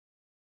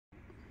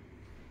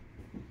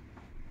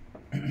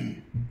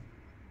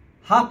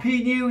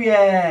Happy New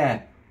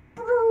Year!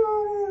 I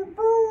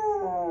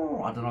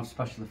don't have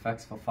special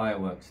effects for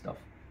fireworks stuff.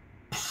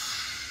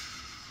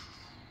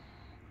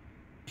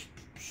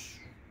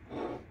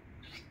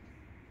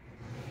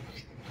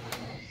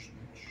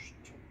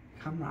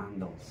 Camera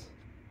angles.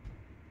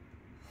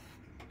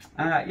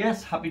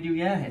 Yes, Happy New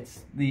Year.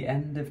 It's the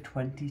end of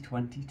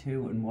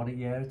 2022 and what a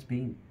year it's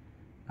been.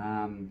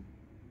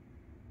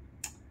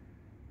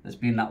 There's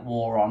been that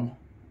war on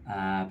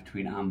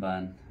between Amber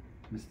and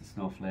Mr.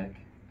 Snowflake.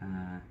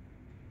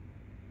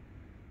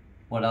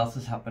 What else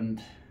has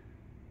happened?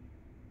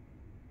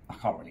 I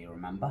can't really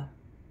remember.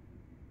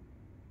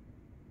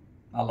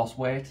 I lost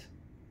weight.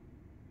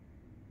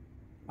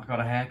 I got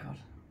a haircut.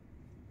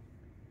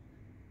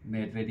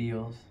 Made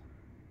videos.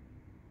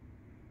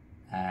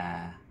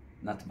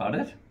 That's about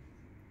it.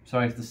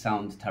 Sorry if this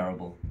sounds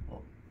terrible,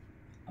 but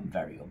I'm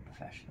very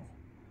unprofessional.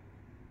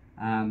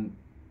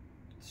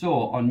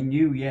 So on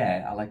New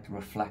Year, I like to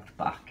reflect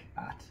back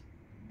at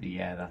the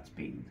year that's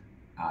been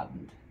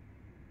and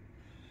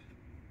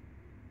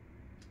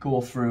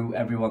go through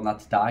everyone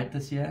that's died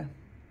this year.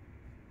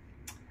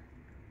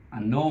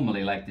 I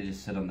normally like to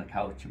just sit on the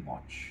couch and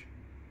watch.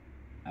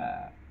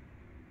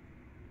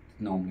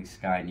 Normally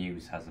Sky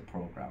News has a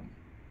programme.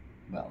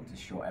 Well,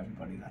 just show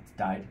everybody that's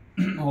died,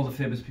 all the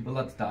famous people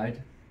that's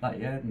died that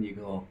year, and you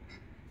go,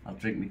 I'll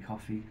drink me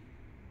coffee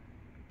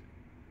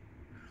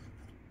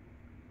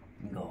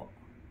and go,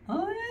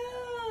 oh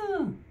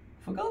yeah,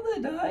 forgot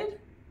they died.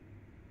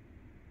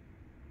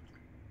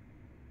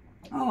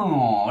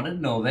 Oh, I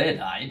didn't know they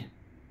died.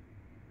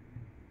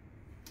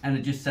 And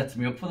it just sets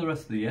me up for the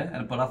rest of the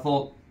year. But I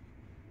thought,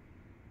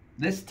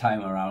 this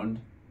time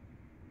around,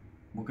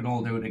 we can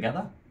all do it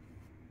together.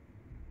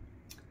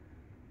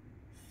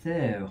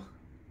 So,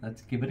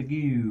 let's give it a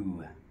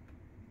go.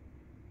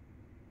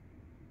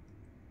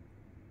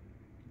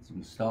 So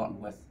I'm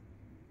starting with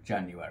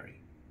January.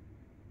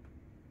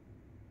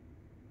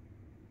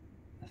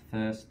 The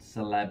first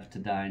celeb to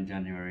die in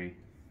January,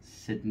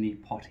 Sidney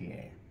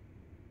Poitier.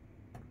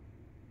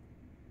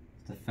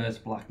 The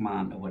first black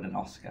man to win an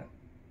Oscar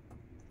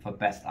for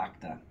Best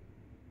Actor,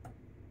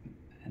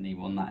 and he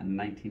won that in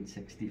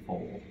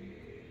 1964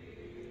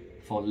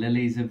 for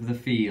Lilies of the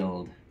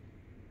Field.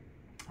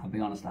 I'll be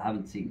honest, I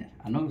haven't seen it.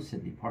 I know who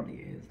Sidney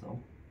Poitier is though,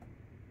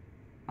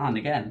 and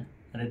again,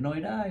 I didn't know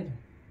he died.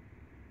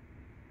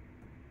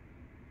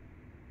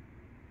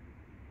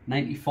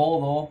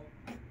 94 though,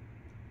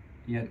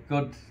 he had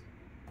good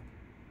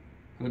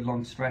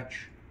long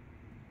stretch,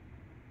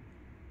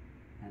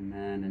 and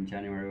then in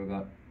January we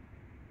got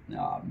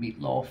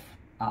Meatloaf.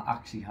 I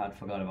actually had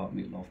forgot about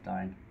Meatloaf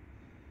dying.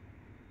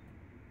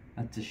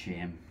 That's a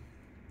shame.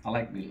 I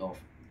like Meatloaf.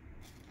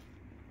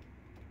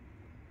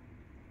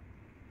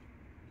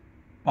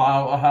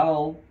 Bow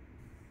hell.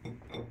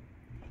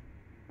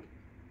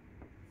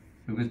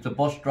 He was the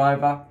bus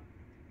driver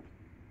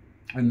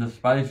in the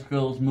Spice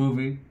Girls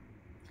movie.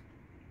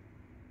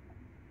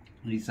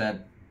 And he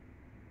said,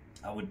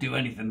 I would do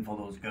anything for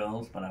those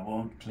girls, but I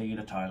won't clean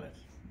a toilet.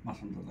 Or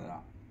something like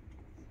that.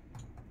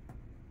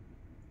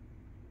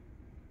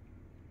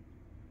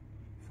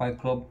 Fight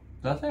Club.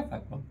 Did I say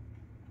Fight Club?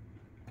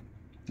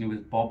 It was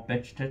Bob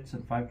Bitch Tits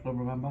in Fight Club,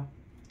 remember?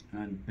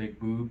 And Big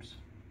Boobs.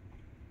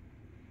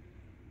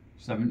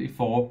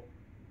 74.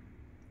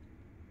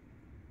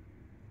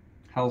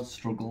 Health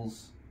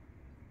struggles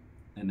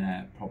and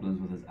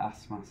problems with his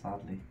asthma,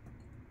 sadly.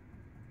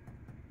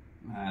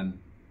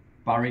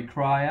 Barry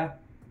Cryer.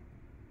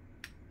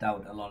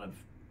 Doubt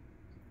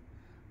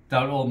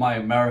all my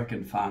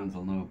American fans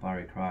will know who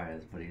Barry Cryer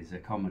is, but he's a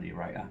comedy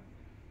writer.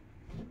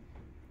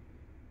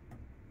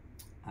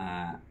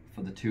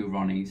 For the two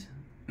Ronnies,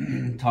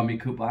 Tommy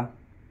Cooper,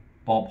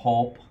 Bob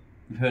Hope,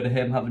 you've heard of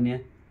him, haven't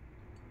you?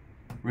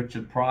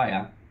 Richard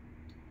Pryor,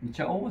 which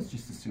I always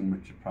just assume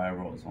Richard Pryor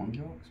wrote his own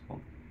jokes, but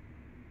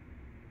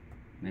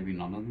maybe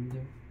none of them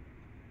do.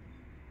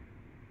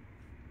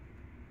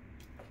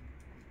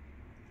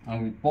 I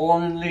was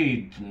born in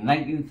Leeds in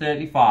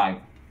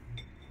 1935.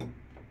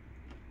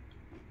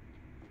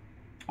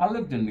 I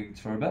lived in Leeds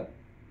for a bit.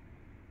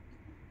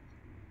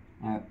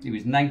 He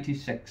was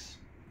 96.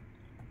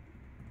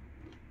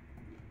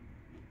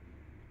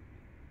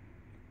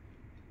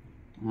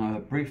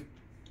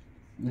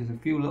 There's a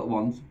few little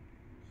ones.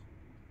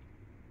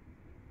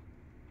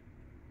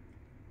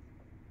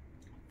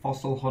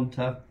 Fossil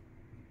hunter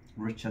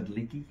Richard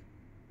Leakey.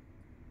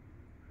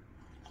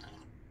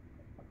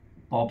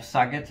 Bob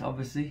Saget,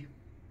 obviously.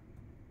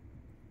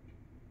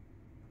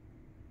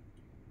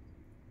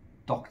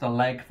 Dr.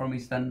 Leg from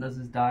EastEnders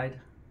has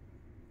died.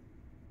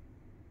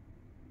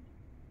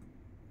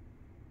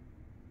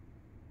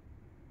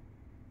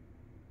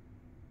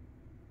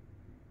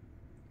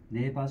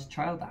 Neighbours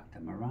child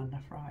actor Miranda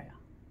Fryer.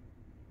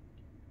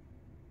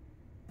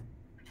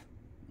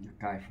 The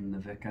guy from The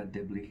Vicar,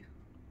 Dibley.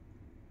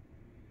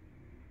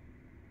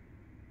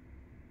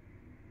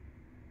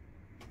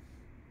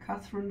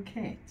 Catherine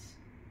Cates.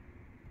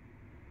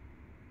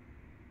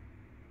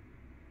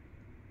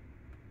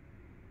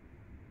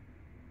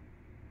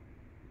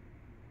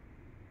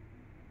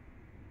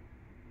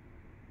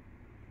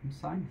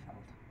 Seinfeld.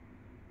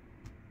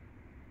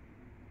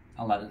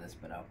 I'll edit this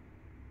bit out.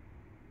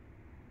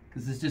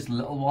 Because there's just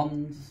little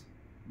ones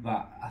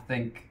that I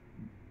think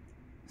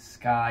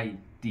Sky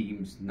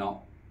deems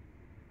not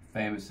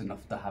famous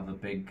enough to have a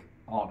big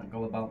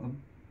article about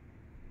them.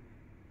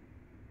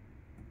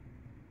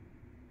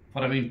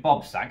 But I mean,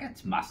 Bob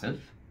Saget's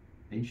massive.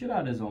 He should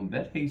have his own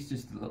bit. He's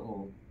just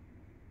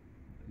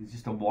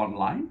a one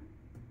line.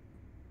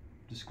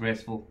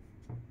 Disgraceful.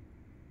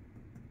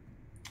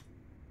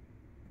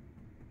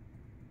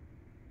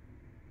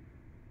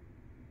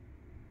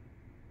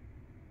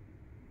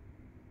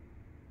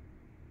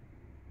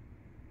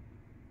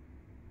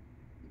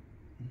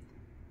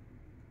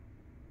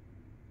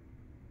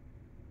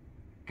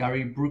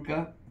 Gary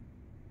Brooker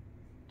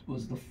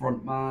was the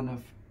front man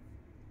of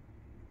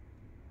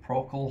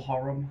Procol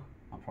Harum.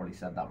 I probably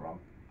said that wrong.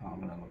 Oh, I'm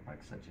going to look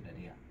like such an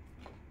idiot.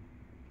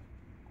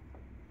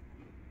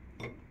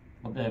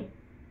 But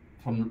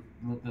from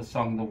the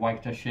song The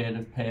Whiter Shade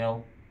of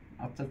Pale,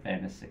 that's a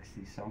famous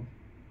 60s song.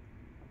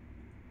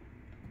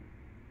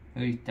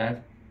 He's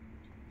dead.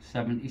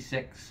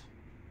 76.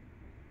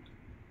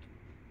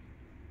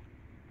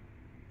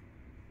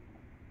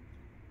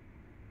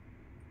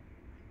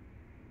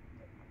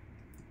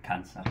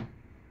 Cancer.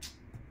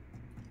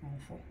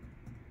 Awful.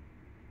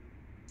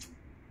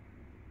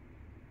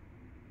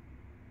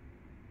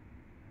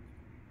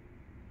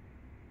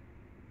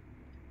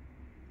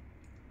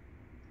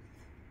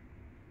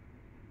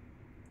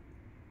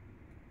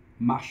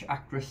 MASH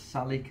actress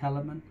Sally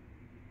Kellerman.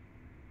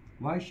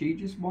 Why is she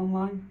just one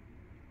line?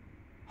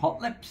 Hot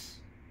Lips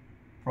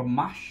from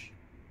MASH.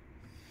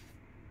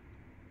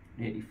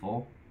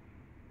 84.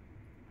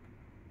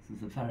 This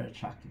is a very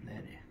attractive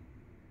lady.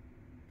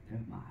 Oh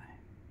my.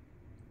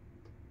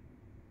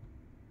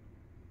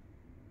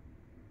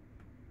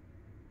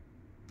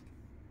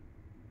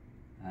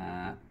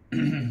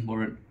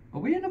 Are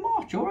we in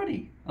March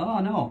already? Oh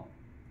no.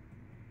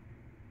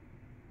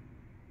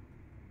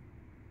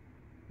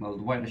 Well,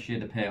 The Whiter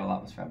Shade of Pale,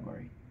 that was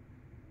February.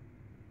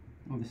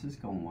 Oh, this is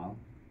going well.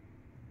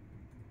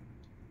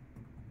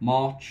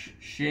 March,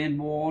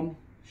 Shane Warne.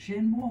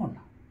 Shane Warne,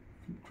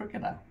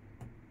 cricketer.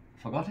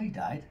 Forgot he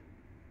died.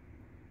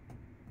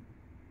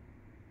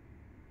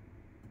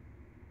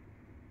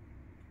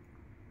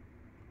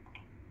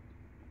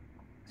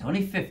 He's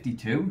only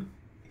 52.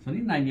 He's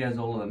only 9 years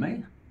older than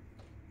me.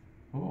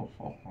 Oh.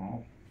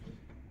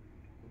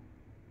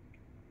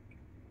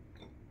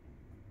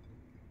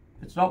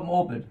 It's not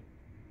morbid.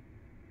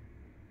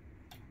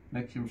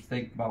 Makes you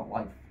think about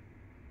life.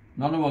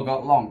 None of them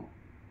got long.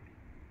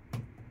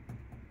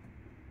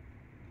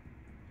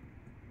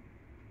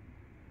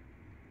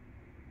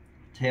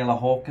 Taylor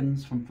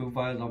Hawkins from Foo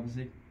Fighters,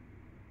 obviously.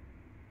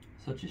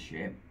 Such a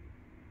shame.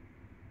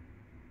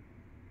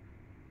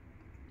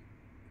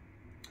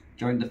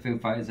 Joined the Foo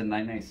Fighters in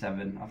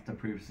 1987 after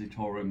previously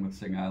touring with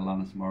singer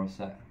Alanis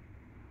Morissette.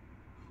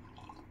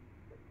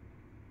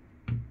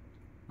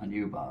 I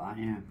knew about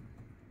that, yeah.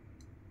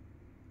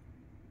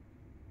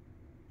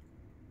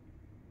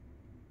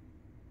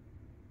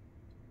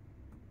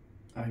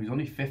 Oh, he was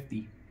only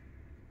 50.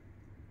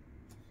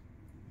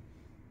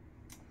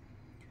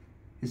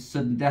 His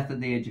sudden death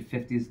at the age of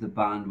 50 as the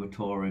band were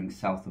touring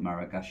South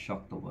America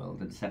shocked the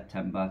world. In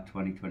September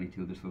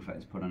 2022, the Foo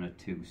Fighters put on a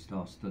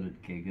 2-star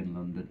studded gig in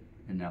London,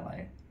 in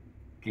LA.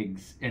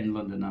 Gigs in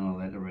London and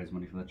LA to raise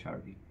money for the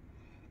charity.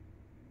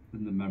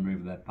 In the memory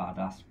of their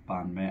badass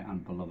bandmate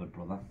and beloved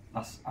brother.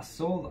 I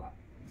saw that,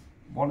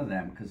 one of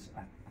them, because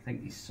I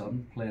think his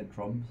son played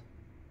drums.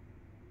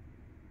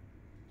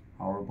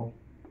 Horrible.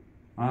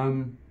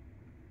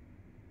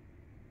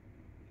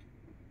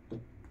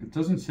 It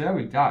doesn't say how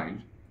he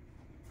died.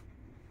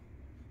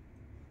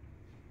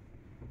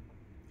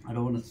 I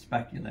don't want to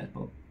speculate,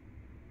 but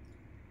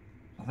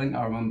I think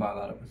I remember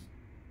that it was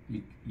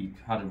he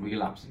had a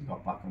relapse and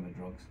got back on the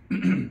drugs.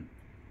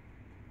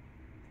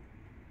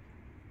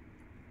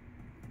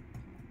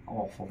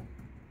 Awful.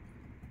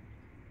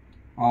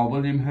 Oh,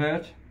 William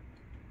Hurt.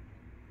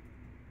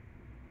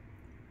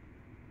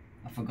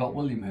 I forgot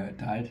William Hurt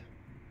died.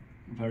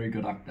 Very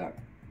good actor.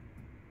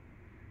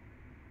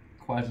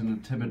 Quite an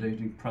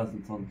intimidating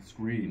presence on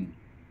screen.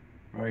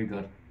 Very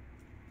good.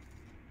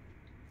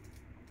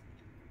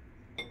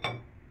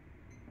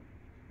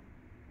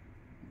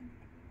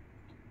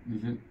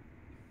 Is it?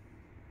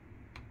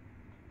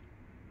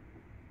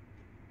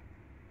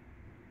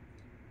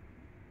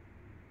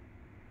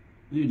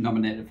 He was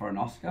nominated for an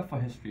Oscar for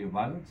History of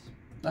Violence.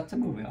 That's a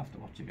movie I have to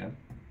watch again.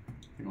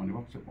 I can only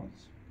watch it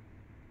once.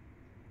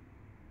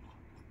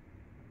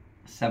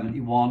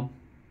 71,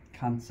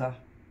 Cancer.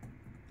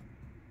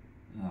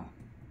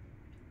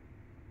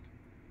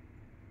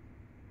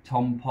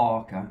 Tom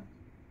Parker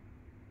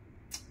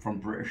from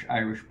British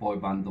Irish boy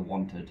band The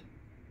Wanted.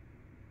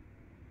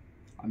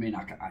 I mean,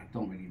 I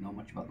don't really know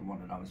much about The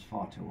Wanted. I was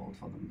far too old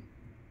for them.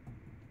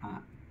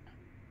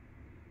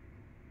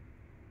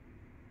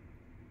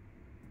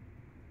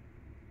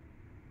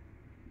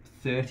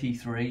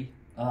 33.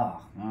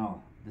 Oh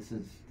no, this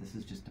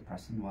is just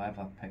depressing. Why have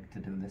I picked to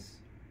do this?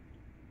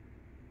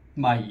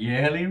 My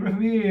yearly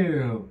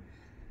review.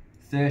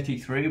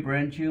 33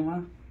 brain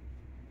tumour.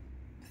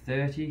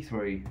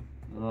 33.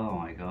 Oh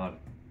my god.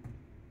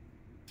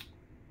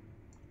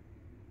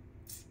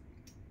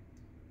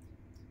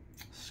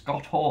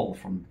 Scott Hall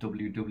from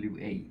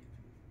WWE.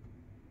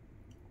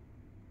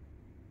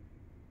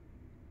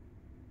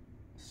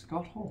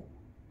 Scott Hall.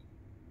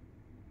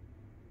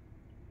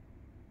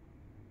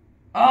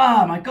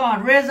 Oh my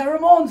god, Razor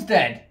Ramon's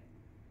dead.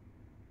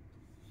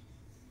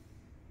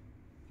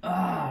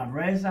 Ah,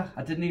 Razor.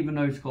 I didn't even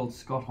know he's called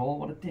Scott Hall.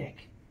 What a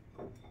dick.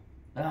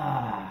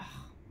 Ah.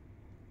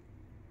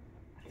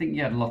 I think he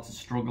had lots of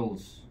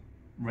struggles,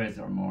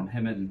 Razor Ramon.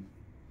 Him and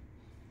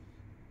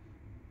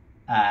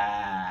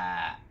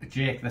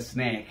Jake the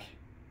Snake.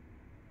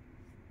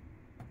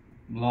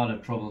 A lot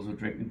of troubles with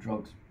drinking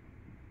drugs.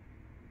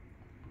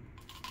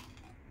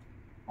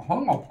 I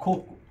think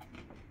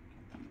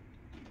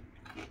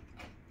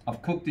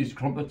I've cooked these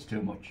crumpets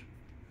too much.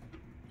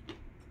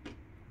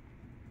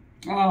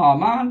 Oh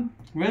man,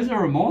 Razor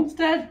Ramon's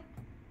dead.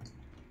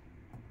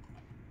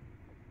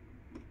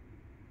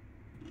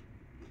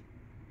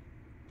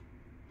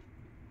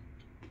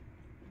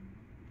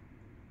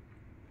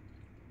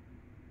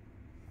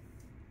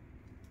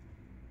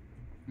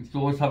 He used to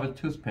always have a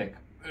toothpick.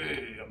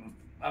 Hey,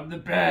 I'm the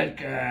bad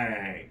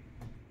guy.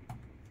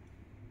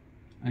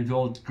 And he's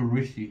all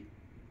gritty.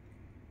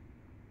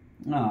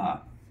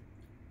 Ah.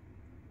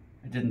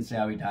 It didn't say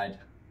how he died.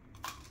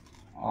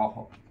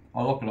 I'll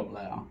look it up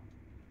later.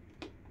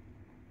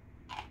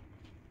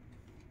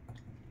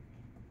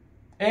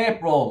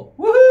 April!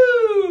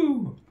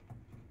 Woohoo!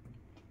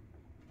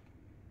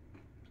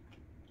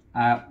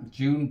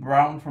 June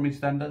Brown from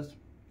EastEnders.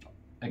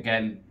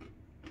 Again,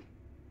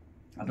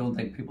 I don't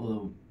think people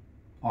who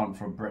aren't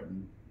from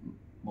Britain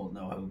will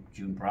know who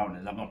June Brown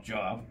is. I'm not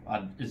sure.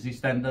 Is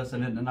EastEnders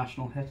an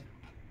international hit?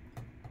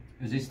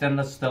 Is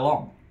EastEnders still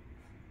on?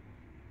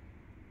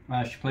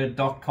 She played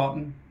Dot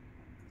Cotton.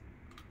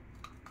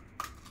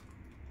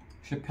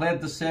 She played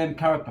the same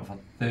character for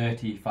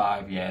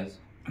 35 years.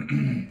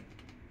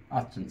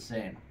 That's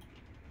insane.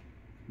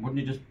 Wouldn't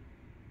you just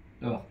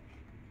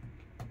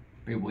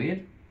be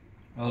weird?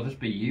 It'll just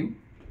be you.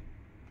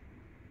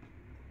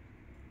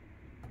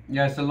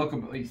 Yeah, so look at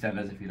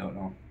EastEnders if you don't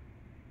know.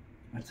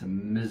 It's a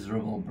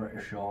miserable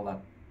British show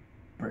that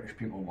British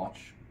people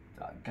watch,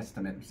 I guess,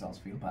 to make themselves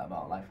feel better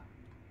about life.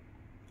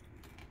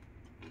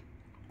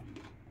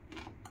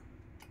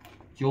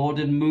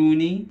 Jordan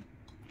Mooney.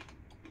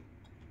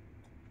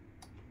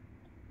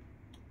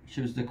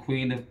 She was the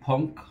queen of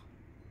punk.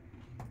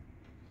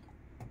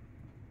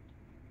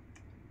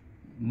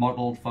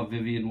 Modelled for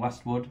Vivienne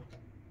Westwood.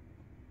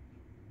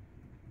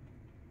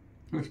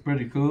 Looks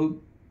pretty cool.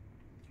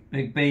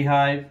 Big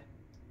beehive.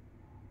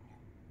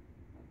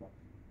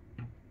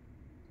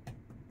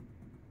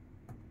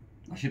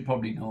 I should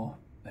probably know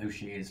who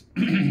she is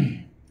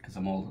because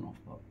I'm old enough,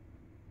 but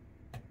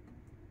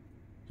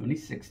she's only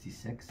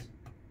 66.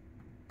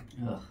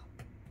 Ugh,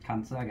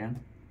 cancer again.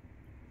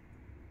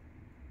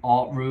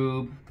 Art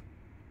Rube,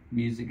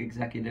 music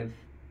executive.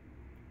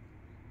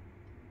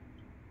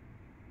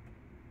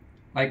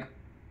 Like,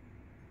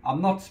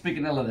 I'm not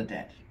speaking ill of the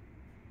dead,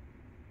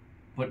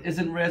 but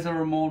isn't Razor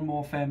Ramon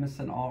more famous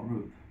than Art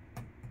Rube?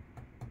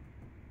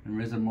 And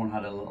Razor Ramon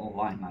had a little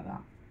line like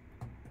that.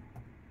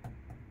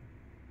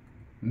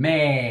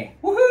 May,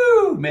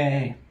 woohoo,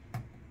 May.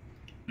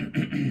 I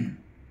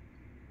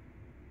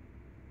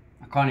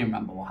can't even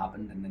remember what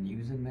happened in the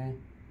news in May.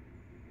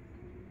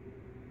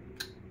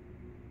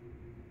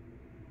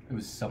 It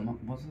was summer.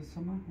 Was it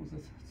summer?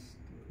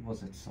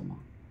 Was it summer?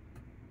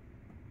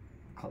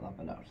 Cut that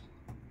bit out.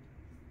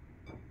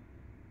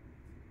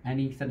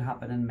 Anything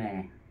happened in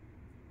May?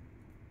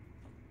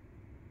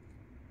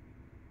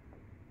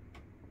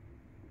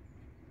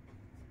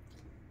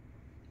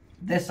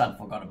 This I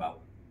forgot about.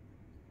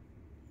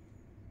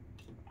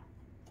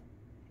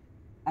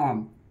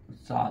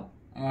 It's sad.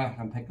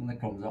 I'm picking the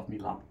crumbs off my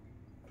lap.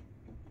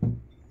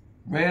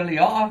 Really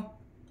are.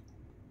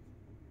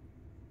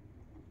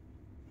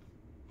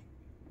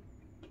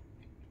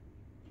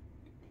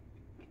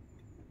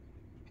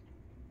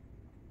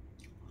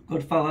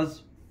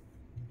 Goodfellas,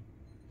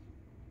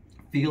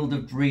 Field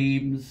of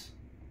Dreams,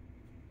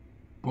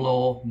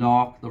 Blow,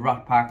 Knock, The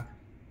Rat Pack.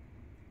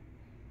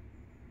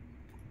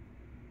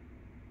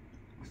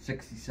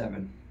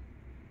 67.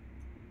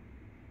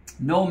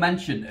 No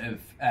mention of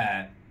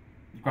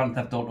Grand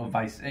Theft Auto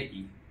Vice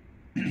City,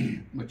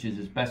 which is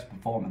his best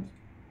performance.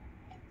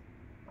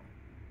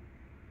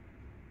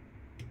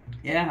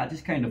 Yeah, I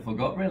just kind of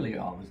forgot really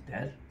I was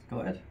dead. Go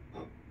ahead.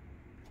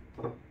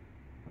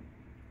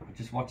 I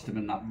just watched him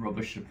in that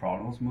rubbish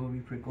Sopranos movie,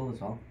 pretty cool as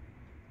well.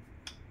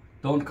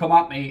 Don't come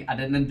at me, I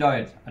didn't enjoy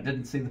it. I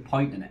didn't see the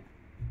point in it.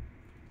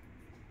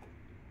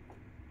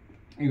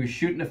 He was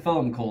shooting a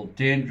film called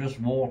Dangerous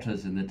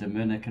Waters in the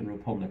Dominican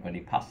Republic when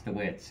he passed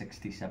away at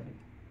 67.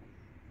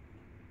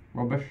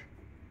 Rubbish.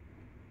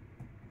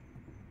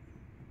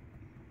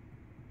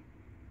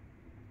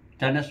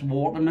 Dennis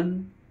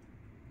Waterman.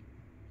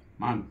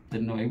 Man,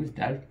 didn't know he was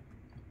dead.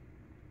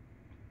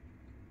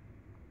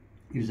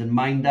 He was in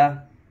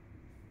Minder.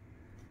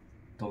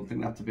 Don't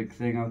think that's a big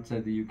thing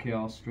outside the UK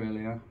or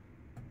Australia.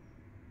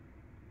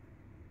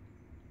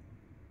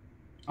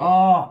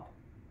 Oh!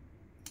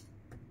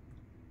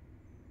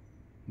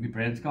 My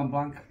brain's gone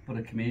blank, but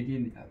a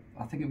comedian,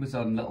 I think it was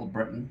on Little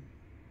Britain,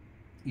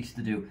 used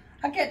to do,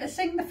 I get to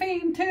sing the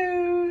theme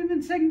tune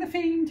and sing the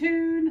theme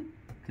tune.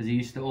 Because he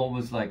used to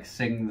always like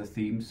sing the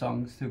theme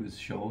songs to his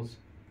shows.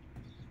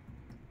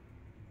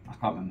 I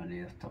can't remember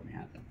the off the top of my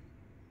head.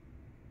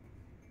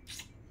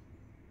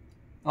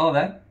 Oh,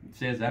 there, it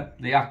says there.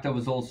 The actor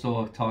was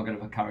also a target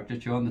of a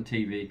caricature on the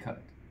TV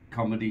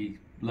comedy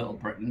Little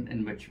Britain,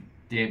 in which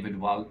David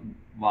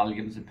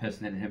Walliams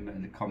impersonated him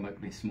as a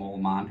comically small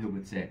man who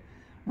would say,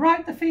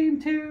 write the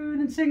theme tune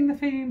and sing the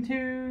theme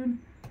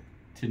tune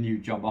to new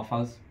job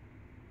offers.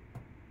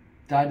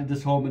 Died at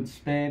his home in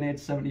Spain, age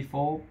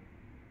 74.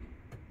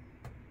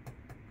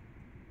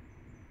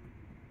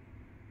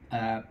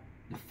 The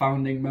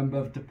founding member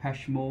of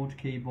Depeche Mode,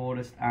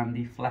 keyboardist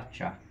Andy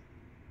Fletcher.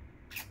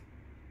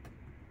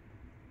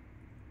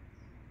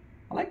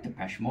 I like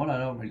Depeche Mode. I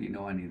don't really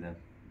know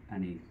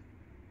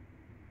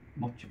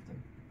much of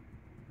them.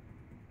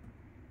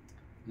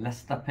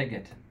 Lester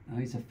Piggott. Oh,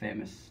 he's a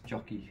famous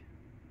jockey.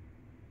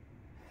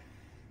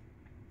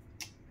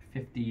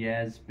 50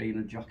 years being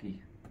a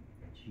jockey.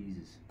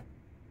 Jesus.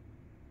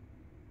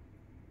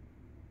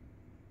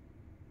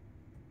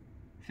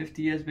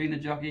 50 years being a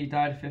jockey, he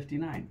died at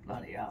 59.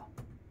 Bloody hell.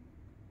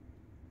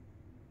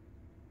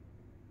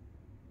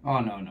 Oh,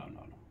 no.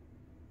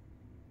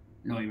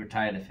 No, he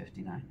retired at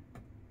 59.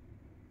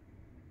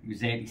 He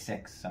was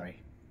 86,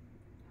 sorry.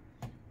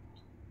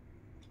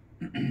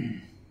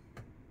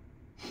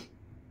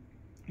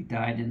 He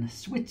died in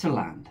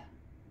Switzerland.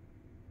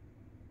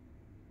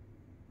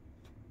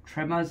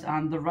 Tremors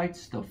and the Right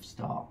Stuff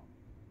star.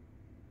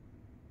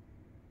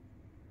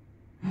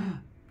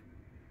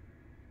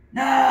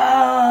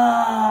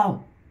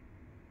 No!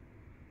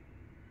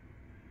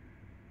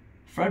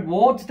 Fred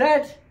Ward's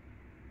dead?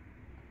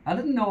 I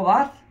didn't know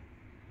that.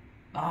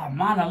 Oh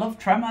man, I love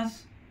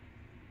Tremors.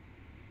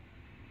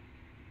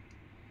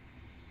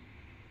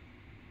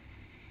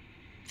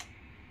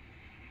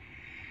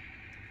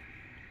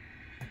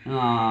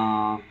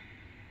 Ah,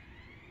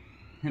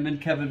 him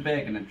and Kevin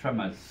Bacon and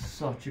Tremors,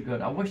 such a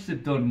good. I wish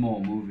they'd done more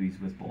movies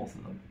with both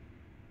of them.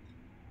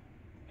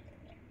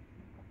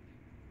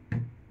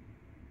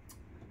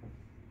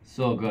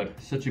 So good,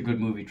 such a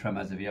good movie,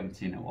 Tremors. If you haven't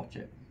seen it, watch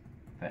it.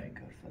 Very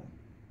good film.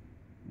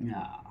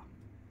 Yeah,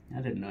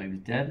 I didn't know he was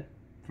dead.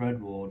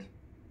 Fred Ward.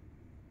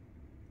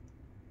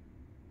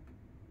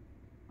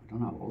 I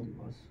don't know how old he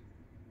was.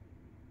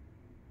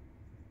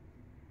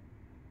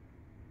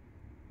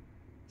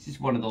 He's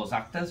just one of those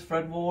actors,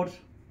 Fred Ward.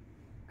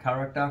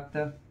 Character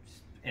actor.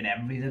 Just in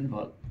everything,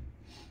 but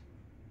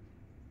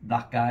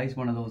that guy's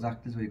one of those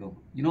actors where you go,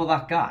 you know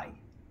that guy?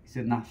 He's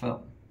in that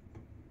film.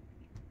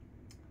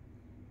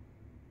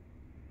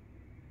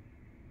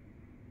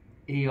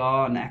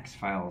 ER and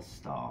X-Files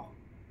star.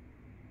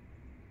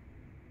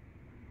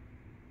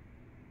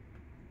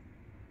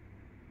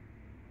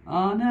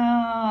 Oh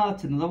no,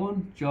 it's another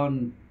one.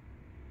 John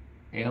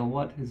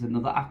Aylward is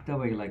another actor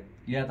where you're like,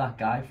 yeah, that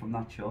guy from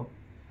that show.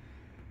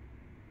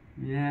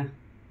 Yeah.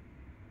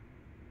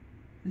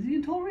 Is he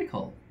in Total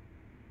Recall?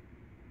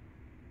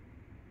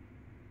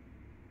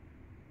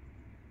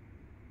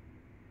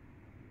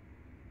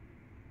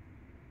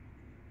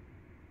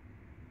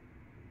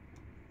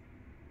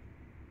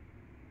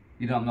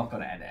 You know, I'm not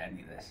going to edit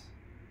any of this,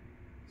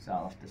 so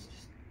I'll have to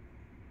just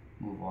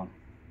move on.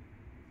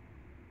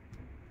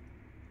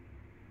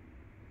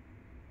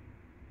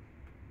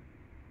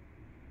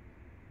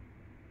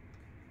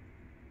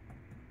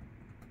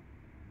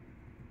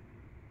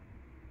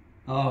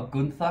 Oh,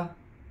 Gunther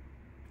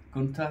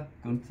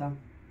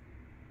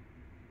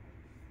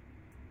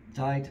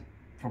died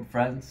from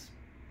Friends.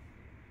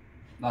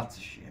 That's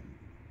a shame.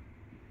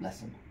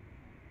 Bless him.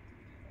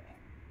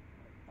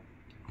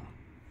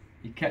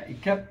 He kept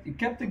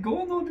it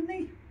going though, didn't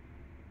he?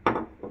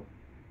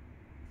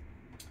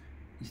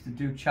 Used to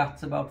do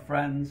chats about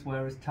Friends,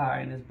 wear his tie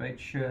and his big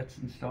shirts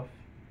and stuff.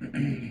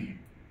 It's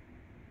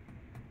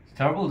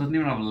terrible, doesn't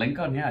even have a link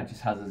on here, it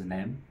just has his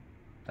name,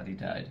 that he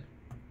died.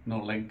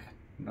 No link,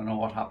 don't know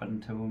what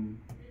happened to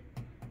him.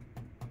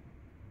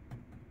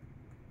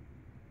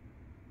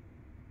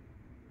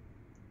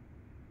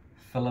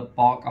 Philip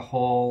Barker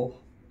Hall.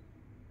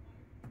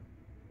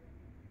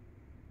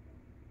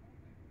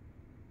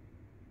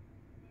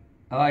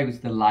 Oh, he was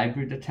the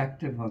library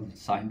detective on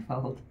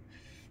Seinfeld.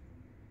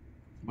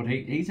 But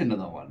he's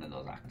another one of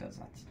those actors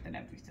that's in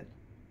everything.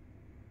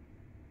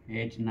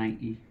 Age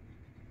 90.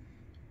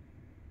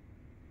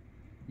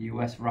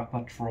 US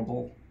rapper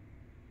Trouble.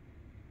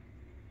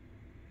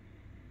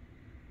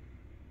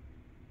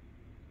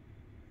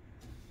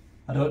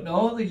 I don't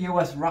know, the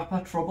US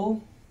rapper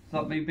Trouble. Is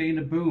that me being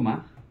a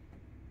boomer?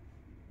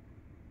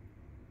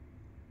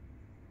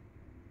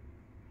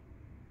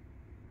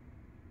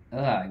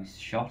 He's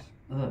shot.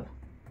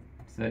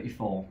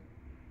 34.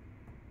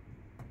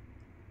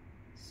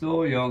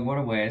 So young, what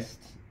a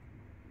waste.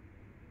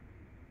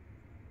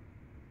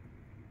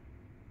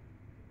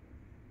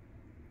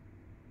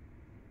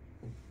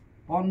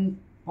 Bon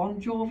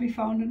Jovi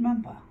founding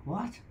member.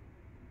 What?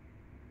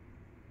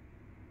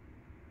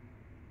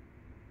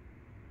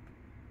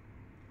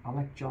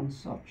 Alec John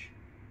Such.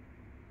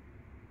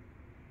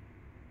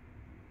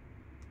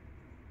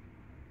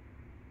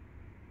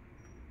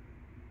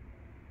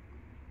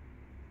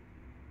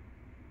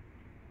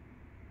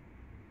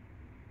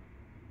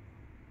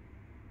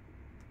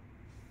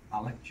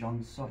 Alec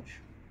John Such.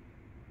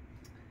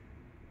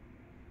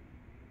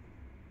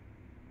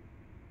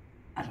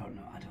 I don't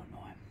know him.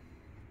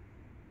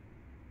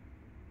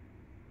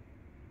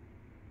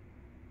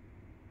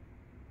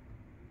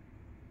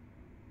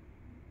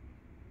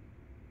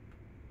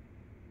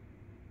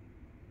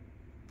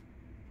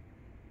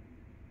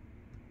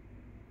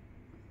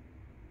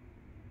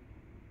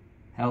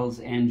 Hell's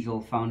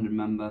Angel founding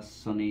member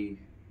Sonny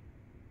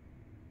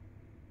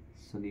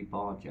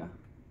Barger.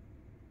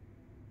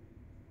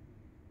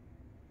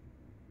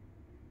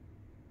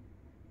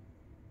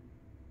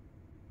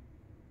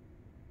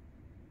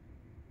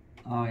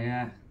 Oh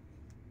yeah,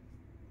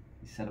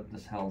 he set up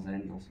this Hell's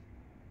Angels.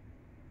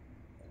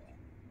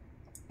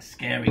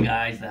 Scary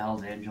guys, the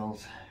Hell's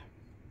Angels.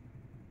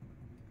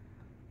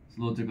 There's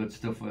loads of good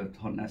stuff with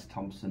Hunter S.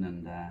 Thompson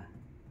and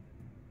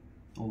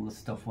all the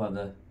stuff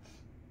where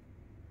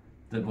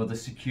they were the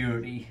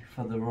security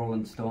for the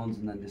Rolling Stones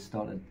and then just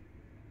started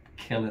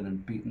killing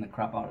and beating the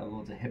crap out of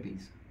loads of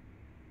hippies.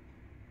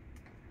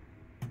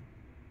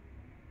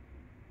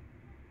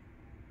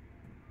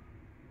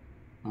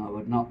 I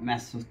would not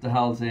mess with the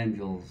Hells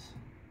Angels.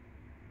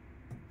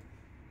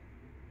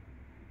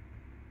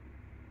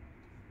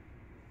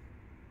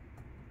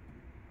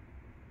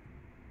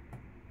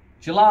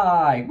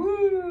 July!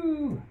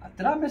 Woo!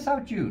 Did I miss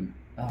out June?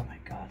 Oh my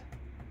god.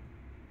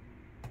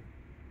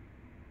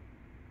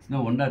 It's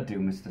no wonder I do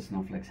Mr.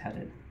 Snowflake's head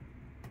in.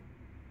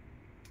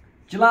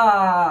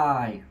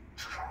 July!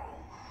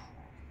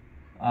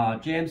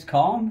 James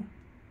Caan.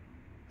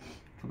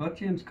 Forgot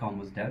James Caan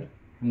was dead.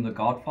 From The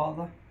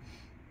Godfather.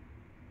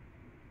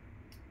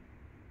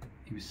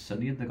 He was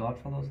Sonny in The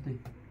Godfather, wasn't he?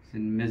 He's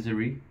in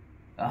Misery.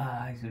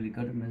 He's really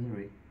good at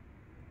Misery.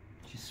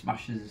 Just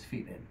smashes his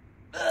feet in.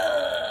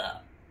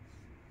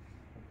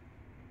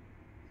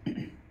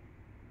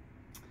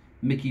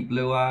 Mickey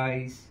Blue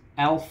Eyes.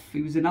 Elf.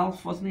 He was in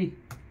Elf, wasn't he?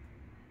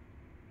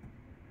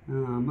 Oh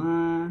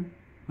man.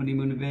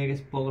 Honeymoon in Vegas.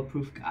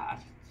 Bulletproof. God.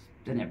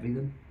 He's done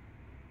everything.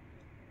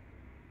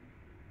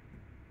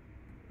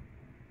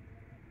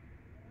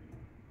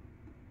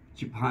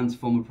 Japan's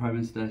former Prime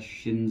Minister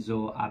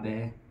Shinzo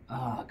Abe.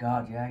 Oh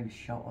god, yeah, he was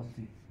shot, wasn't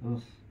he?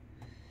 Ugh.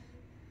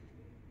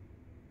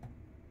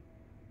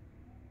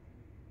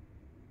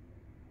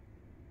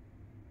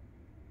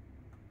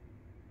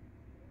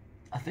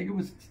 I think it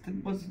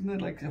wasn't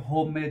it like a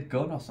homemade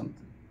gun or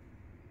something?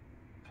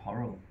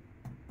 Horrible.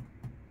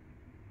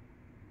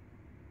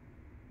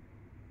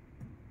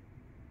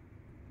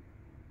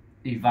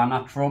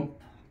 Ivana Trump,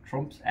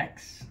 Trump's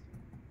ex.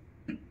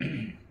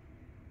 The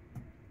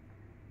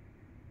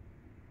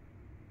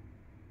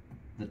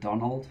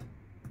Donald.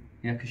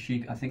 Yeah, because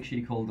I think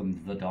she called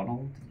him the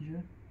Donald, didn't she?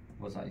 Or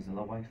was that his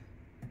other wife?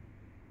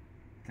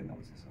 I think that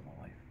was his other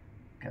wife.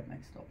 Get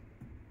mixed up.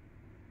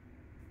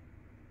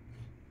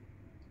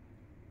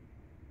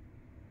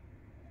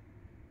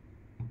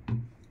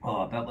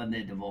 Oh, I bet when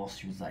they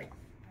divorced, he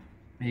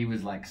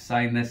was like,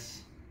 sign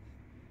this,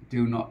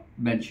 do not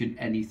mention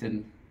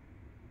anything.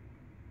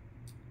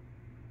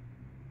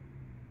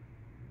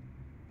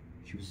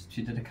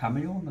 She did a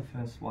cameo in the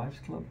First Wives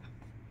Club.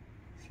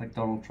 It's like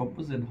Donald Trump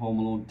was in Home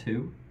Alone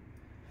 2.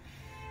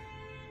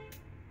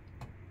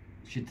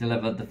 She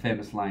delivered the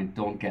famous line,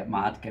 "Don't get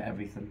mad, get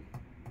everything."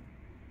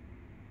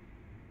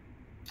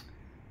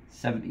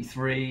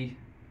 73,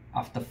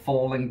 after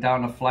falling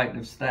down a flight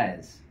of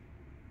stairs.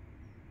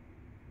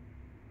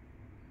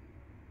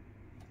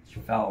 She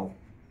fell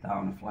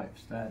down a flight of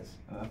stairs.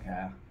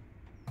 Okay.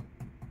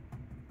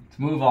 Let's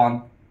move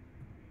on.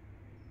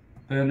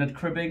 Bernard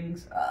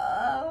Cribbins.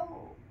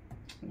 Oh.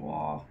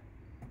 Wow.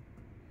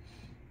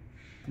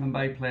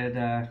 Remember he played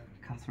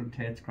Catherine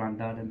Tate's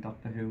granddad in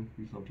Doctor Who.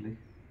 He's lovely.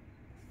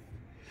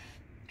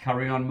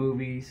 Carry On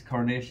movies,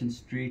 Coronation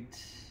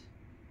Street,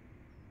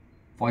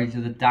 Voyage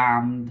of the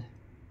Damned.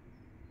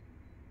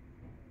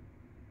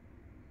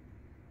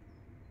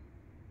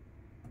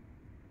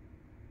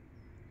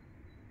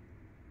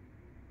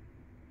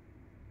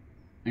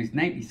 He's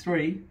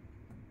 93.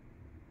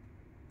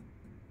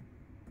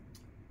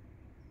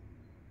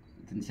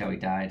 Didn't see how he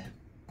died.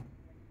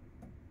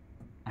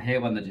 I hate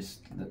when they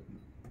just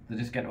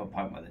get to a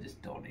point where they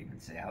just don't even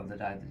say how they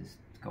died. They just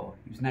go.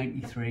 He was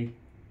 93.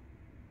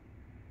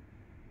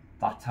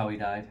 That's how he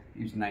died.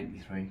 He was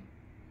 93.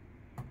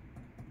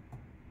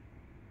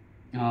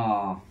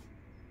 Oh,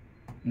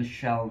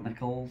 Nichelle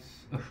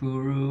Nichols,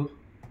 Uhura.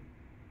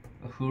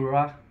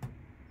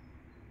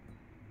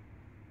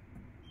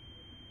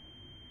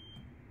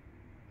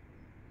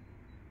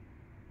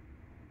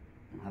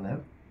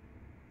 Hello.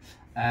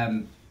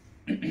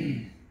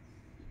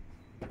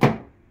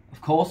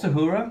 Of course,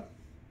 Uhura.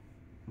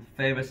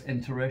 Famous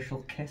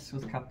interracial kiss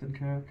with Captain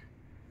Kirk.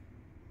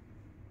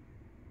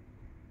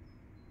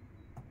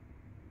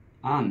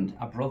 And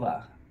a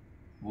brother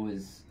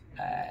was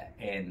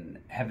in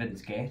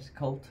Heaven's Gate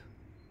cult.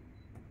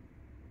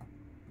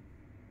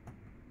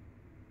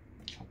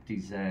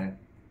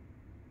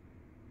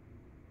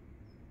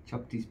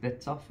 Chopped his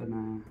bits off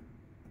and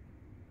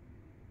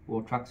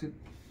wore tracksuit.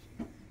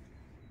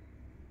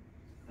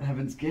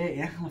 Heaven's Gate,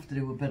 yeah, I'll have to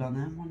do a bit on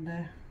them one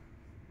day.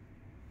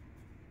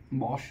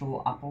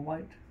 Marshall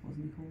Applewhite,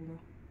 wasn't he called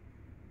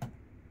that?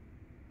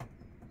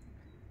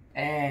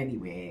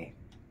 Anyway,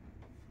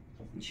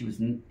 she was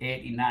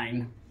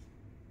 89.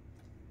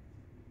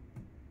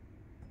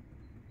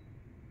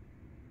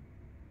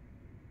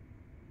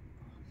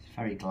 She's a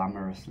very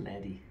glamorous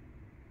lady.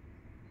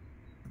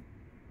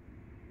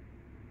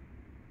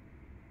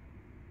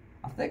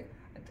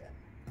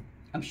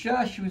 I'm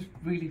sure she was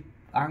really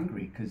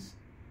angry because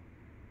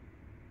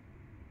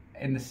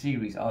in the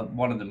series, or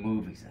one of the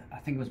movies, I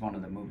think it was one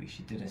of the movies,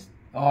 she did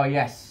oh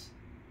yes.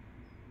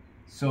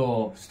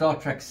 So Star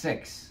Trek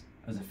 6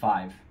 as a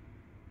 5.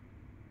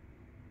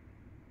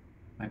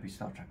 Maybe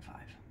Star Trek 5.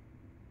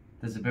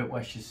 There's a bit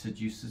where she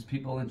seduces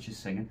people and she's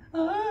singing.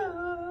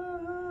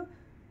 Ah,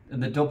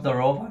 and they dubbed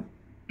her over.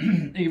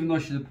 Even though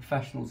she's a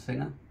professional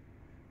singer.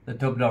 They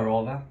dubbed her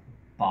over.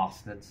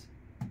 Bastards.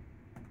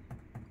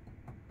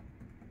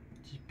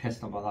 She's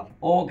pissed off about that.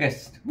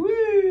 August.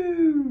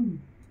 Woo!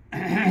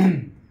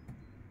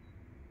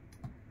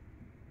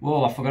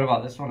 Whoa, I forgot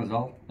about this one as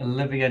well.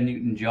 Olivia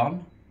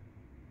Newton-John.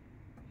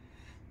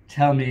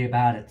 Tell me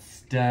about it,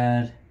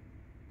 stud.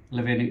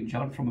 Olivia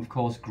Newton-John from, of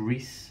course,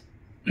 Grease.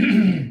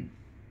 And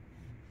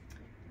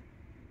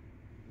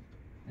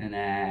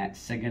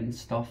singing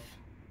stuff.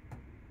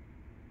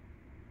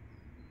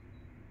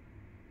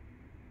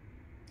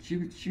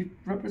 She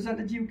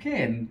represented UK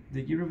in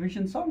the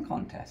Eurovision Song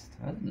Contest.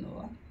 I didn't know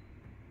that.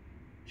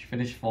 She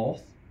finished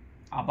 4th.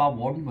 ABBA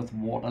won with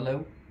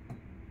Waterloo.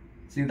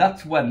 See,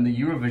 that's when the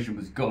Eurovision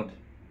was good.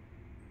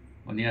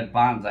 When you had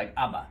bands like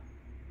ABBA.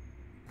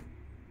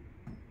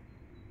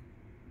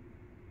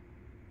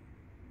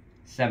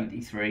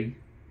 73.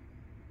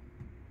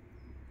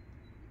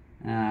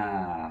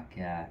 Ah,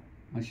 yeah.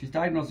 Well, she was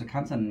diagnosed with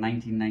cancer in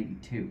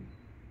 1992.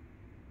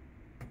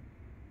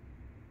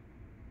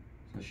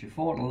 So she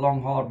fought a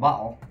long, hard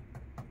battle.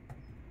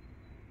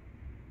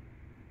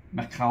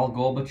 Mikhail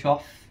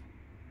Gorbachev.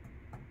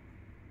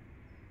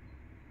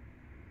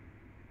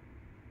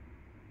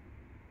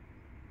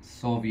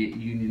 Soviet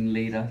Union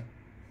leader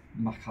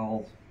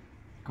Mikhail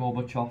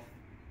Gorbachev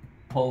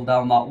pulled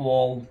down that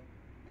wall.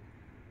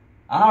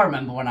 I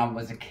remember when I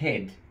was a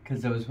kid,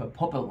 because there was a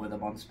puppet with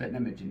him on Spitting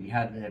Image, and he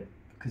had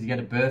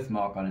a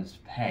birthmark on his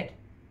head,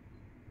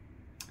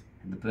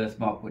 and the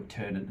birthmark would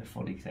turn into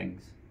funny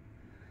things,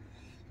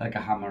 like a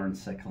hammer and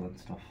sickle and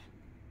stuff.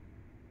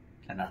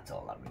 And that's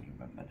all I really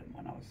remembered him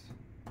when I was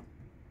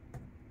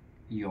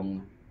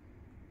young.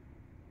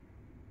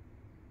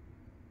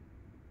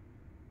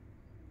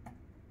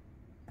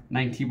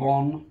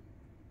 '91.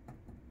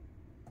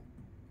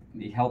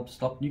 He helped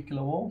stop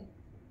nuclear war.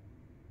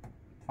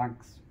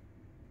 Thanks.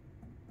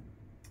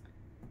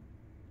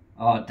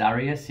 Oh,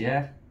 Darius,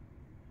 yeah.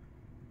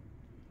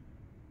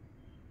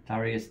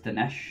 Darius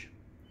Dinesh.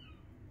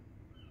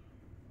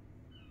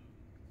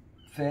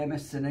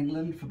 Famous in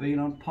England for being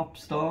on Pop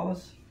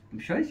Stars. I'm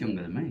sure he's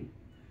younger than me.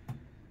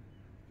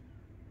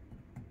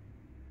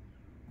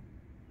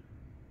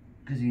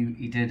 Because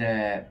he did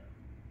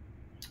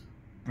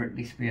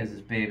Britney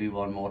Spears' Baby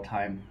One More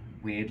Time,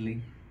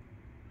 weirdly.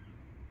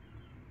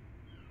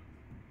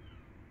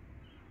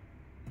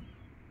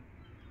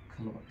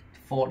 Cool.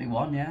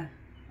 41, yeah.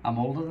 I'm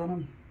older than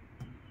him.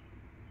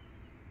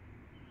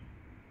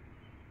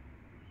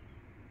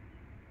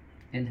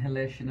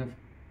 Inhalation of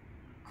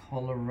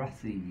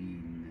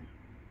chlorethine.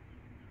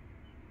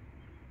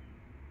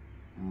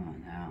 Oh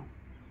no.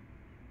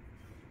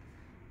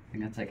 I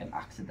think that's like an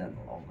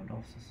accidental overdose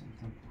or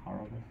something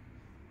horrible.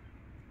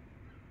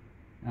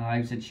 I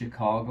was in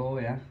Chicago,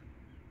 yeah.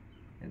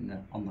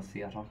 On the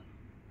theatre.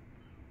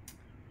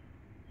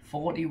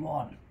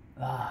 41.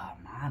 Ah,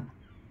 man.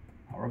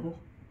 Horrible.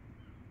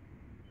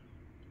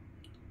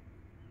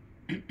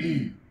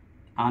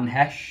 Anne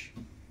Hesh.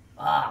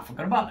 Ah, I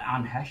forgot about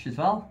Anne Hesh as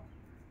well.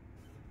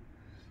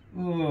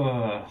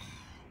 Ugh.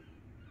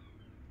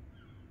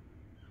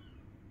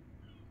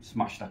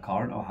 Smashed a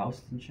car into a house,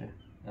 didn't she?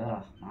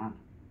 Ugh, man.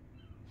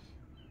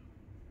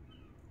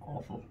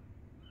 Awful.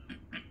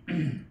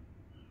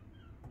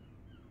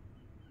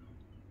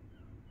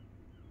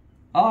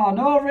 Oh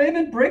no,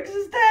 Raymond Briggs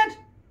is dead!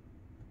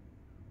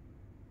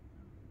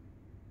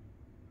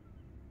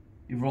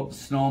 He wrote The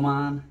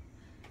Snowman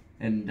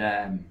and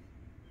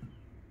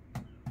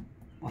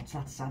what's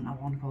that Santa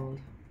one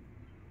called?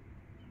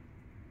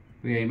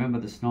 Oh, yeah, you remember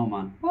The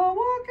Snowman? We're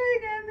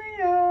walking in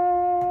the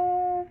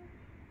air.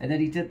 And then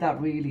he did that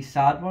really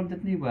sad one,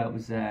 didn't he? Where it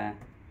was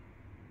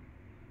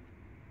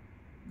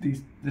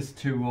this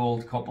two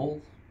old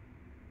couple.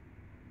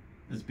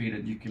 There's been a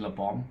nuclear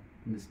bomb,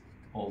 and this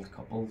old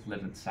couple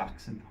live in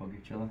sacks and hug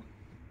each other.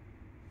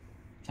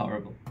 It's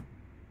horrible.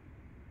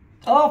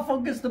 Oh,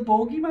 Fungus the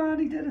Bogeyman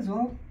he did as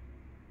well.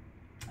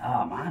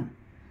 Oh man.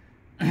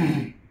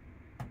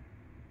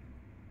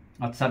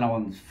 That Santa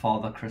one's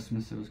Father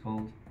Christmas, it was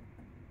called.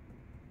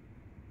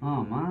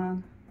 Oh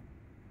man.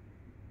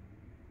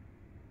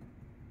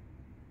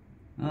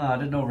 Oh, I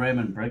didn't know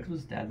Raymond Briggs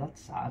was dead.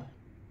 That's sad.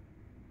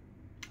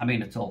 I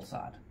mean, it's all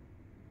sad.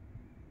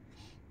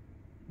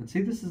 But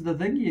see, this is the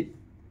thing,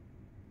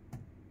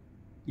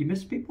 you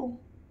miss people.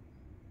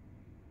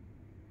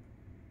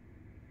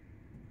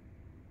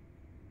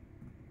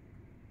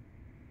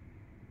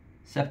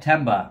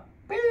 September.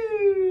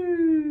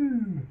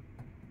 Woo!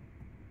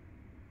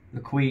 The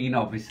Queen,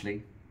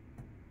 obviously.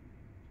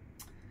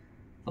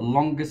 The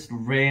longest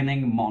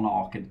reigning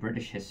monarch in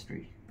British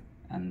history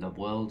and the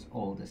world's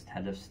oldest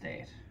head of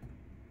state.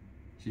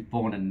 She was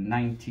born in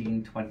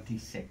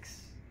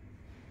 1926.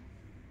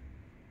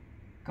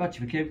 God,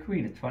 she became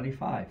Queen at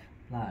 25.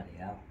 Bloody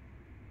hell.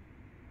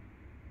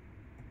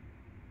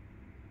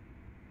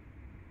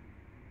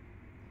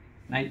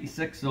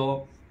 '96,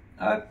 so,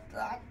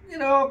 you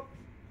know,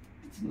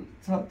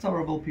 it's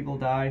horrible people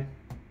die.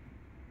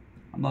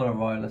 I'm not a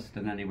royalist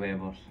in any way,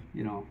 but,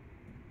 you know,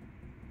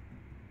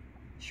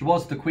 she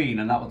was the Queen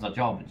and that was her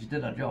job, and she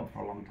did her job for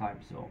a long time,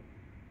 so.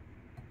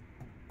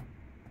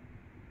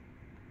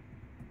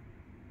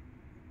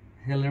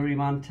 Hilary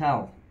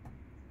Mantel.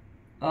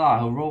 Ah,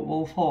 who wrote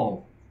Wolf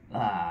Hall?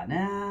 Ah,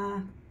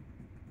 nah.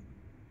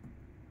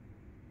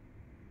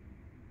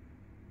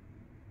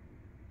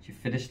 She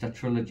finished her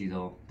trilogy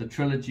though. The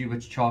trilogy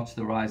which charts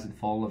the rise and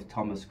fall of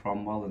Thomas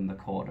Cromwell in the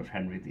court of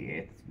Henry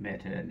VIII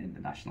made her an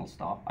international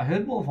star. I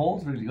heard Wolf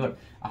Hall's really good.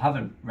 I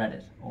haven't read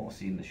it or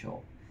seen the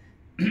show.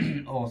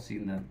 Or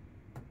seen the...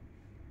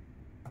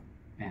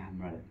 Yeah, I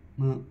haven't read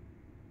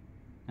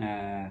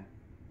it.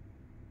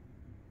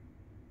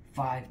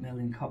 5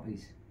 million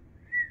copies.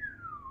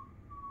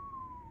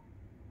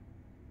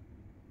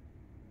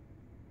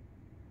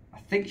 I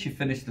think she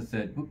finished the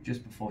 3rd book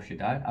just before she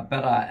died. I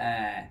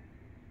bet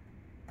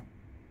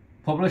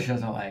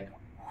publishers are like,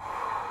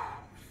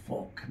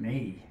 fuck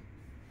me.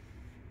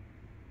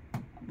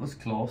 That was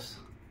close.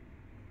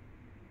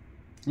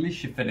 At least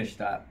she finished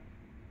that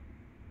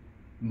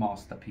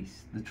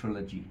masterpiece, the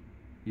trilogy,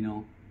 you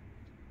know.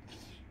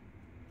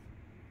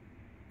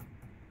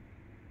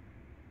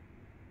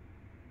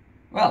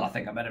 Well, I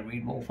think I better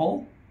read Wolf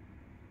Hall.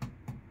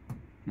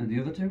 And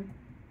the other two.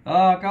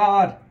 Oh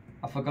God,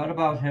 I forgot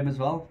about him as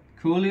well.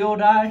 Coolio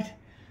died.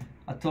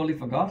 I totally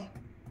forgot.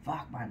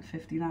 Fuck man,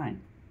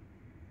 59.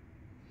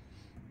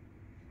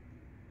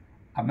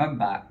 I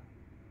remember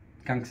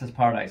Gangsta's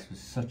Paradise was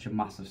such a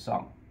massive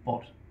song,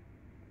 but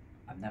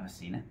I've never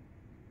seen it.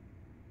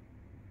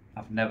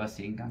 I've never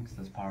seen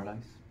Gangsta's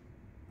Paradise.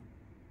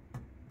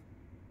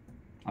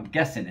 I'm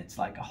guessing it's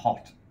like a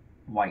hot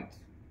white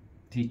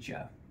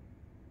teacher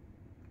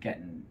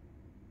getting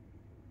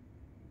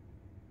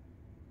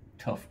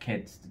tough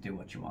kids to do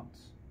what she wants.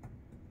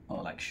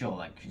 Or like, sure,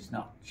 like she's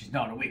not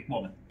a weak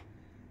woman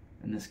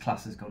and this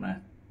class is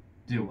gonna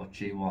do what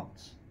she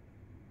wants.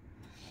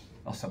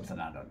 Or something,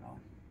 I don't know.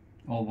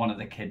 Or one of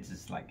the kids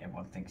is like,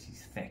 everyone thinks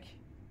he's thick,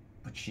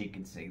 but she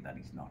can see that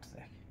he's not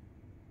thick.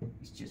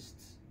 He's just,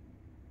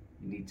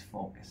 he needs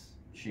focus.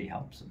 She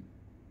helps him.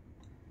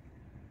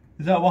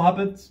 Is that what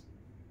happens?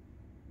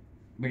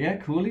 But yeah,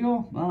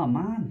 Coolio, oh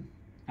man.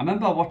 I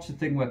remember I watched the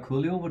thing where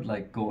Coolio would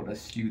like go to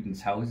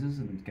students' houses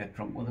and get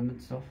drunk with them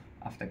and stuff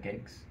after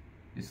gigs.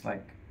 Just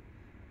like,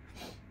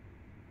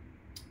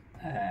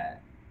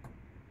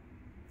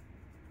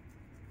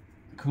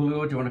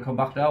 Coolio, do you want to come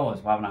back to ours?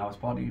 We're having a house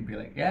party. You'd be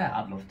like, yeah,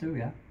 I'd love to,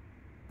 yeah.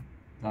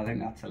 I think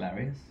that's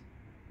hilarious.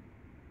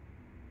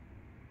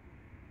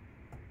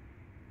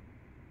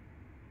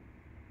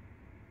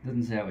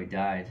 Doesn't say how he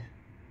died.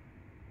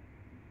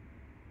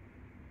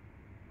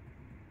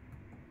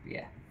 But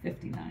yeah,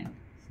 59.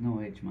 It's no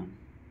age, man.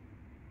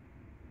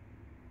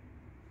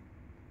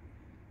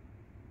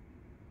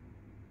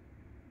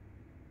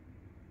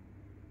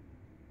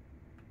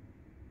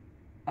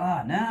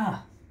 Ah, nah.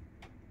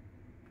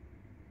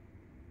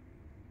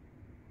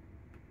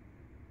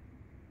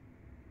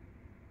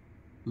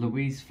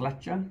 Louise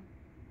Fletcher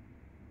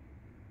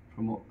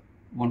from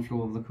One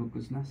Flew Over the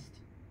Cuckoo's Nest.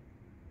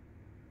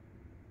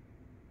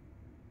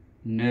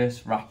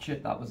 Nurse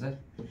Ratched, that was it.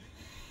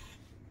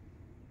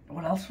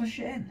 What else was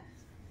she in?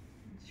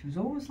 She was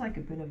always like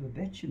a bit of a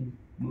bitch in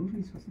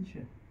movies, wasn't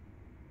she?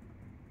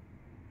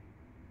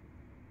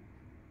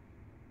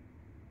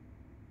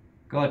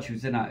 God, she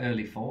was in her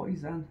early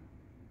 40s then.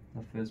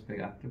 Her first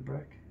big acting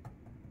break.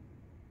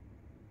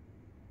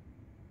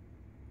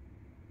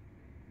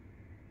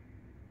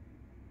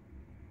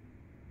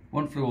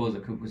 One Flew Over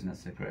the Cuckoo's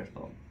Nest is a great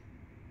film.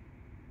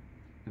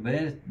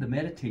 They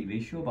made a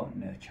TV show about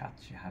Nurse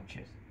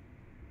Ratched.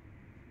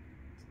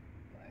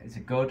 Is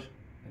it good?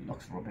 It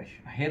looks rubbish.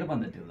 I hate it when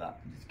they do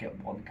that. They just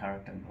get one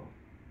character and go,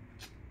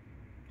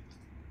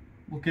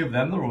 we'll give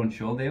them their own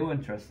show. They were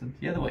interesting.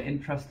 Yeah, they were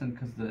interesting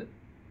because they're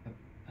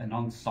an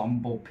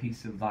ensemble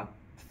piece of that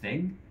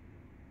thing.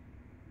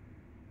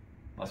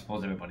 I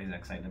suppose everybody's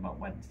excited about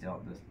Wednesday,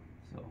 aren't they?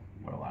 So,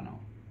 what do I know?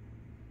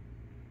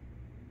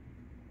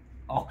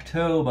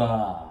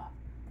 October.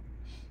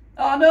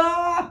 Oh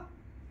no!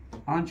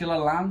 Angela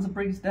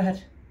Lansbury's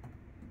dead.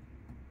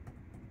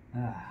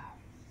 I've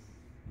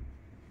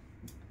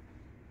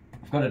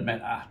got to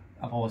admit,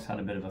 I've always had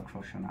a bit of a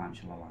crush on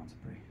Angela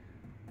Lansbury.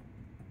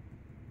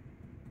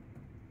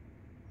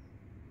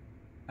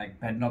 Like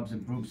Bedknobs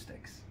and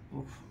Broomsticks.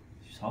 Oof,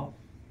 she's hot.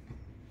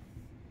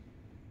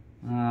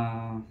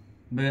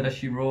 Murder,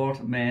 She Wrote,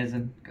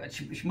 amazing. God,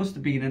 she must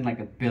have been in like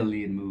 1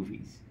 billion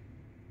movies.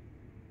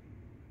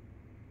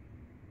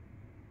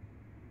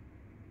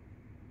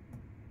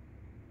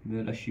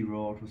 Murder, She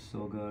Wrote was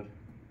so good.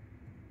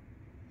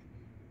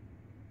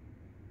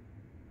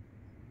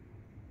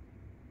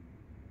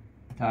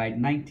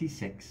 Died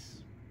 96.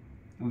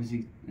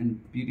 Obviously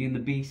in Beauty and the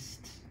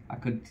Beast. I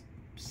could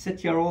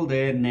sit here all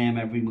day and name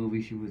every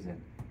movie she was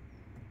in.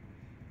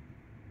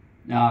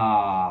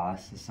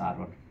 That's a sad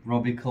one.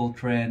 Robbie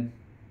Coltrane,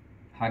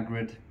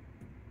 Hagrid.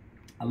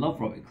 I love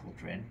Robbie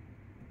Coltrane.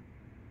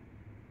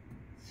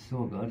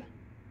 So good.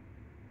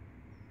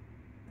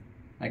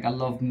 Like, I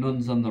loved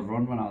Nuns on the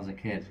Run when I was a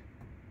kid.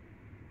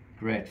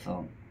 Great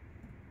film.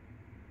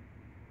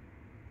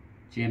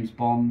 James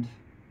Bond.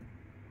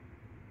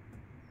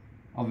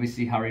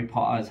 Obviously Harry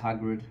Potter as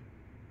Hagrid.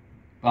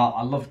 Well,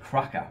 I loved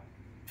Cracker.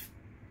 If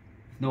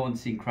no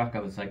one's seen Cracker,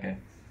 it was like a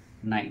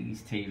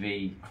 90s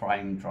TV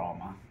crime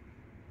drama.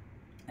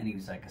 And he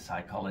was like a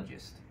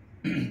psychologist.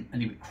 And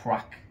he would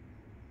crack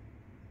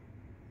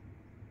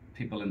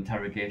people in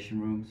interrogation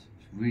rooms.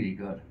 It's really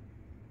good.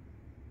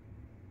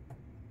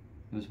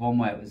 There was one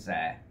where it was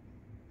what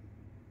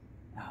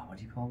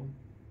do you call them?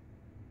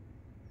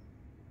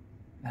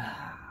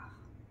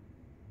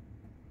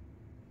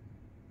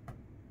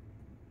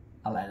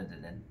 I'll edit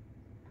it in.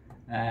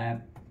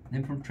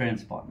 Him from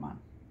Trainspotting, man.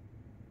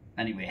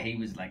 Anyway, he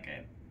was like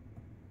a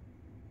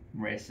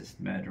racist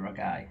murderer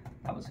guy.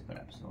 That was a good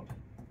episode.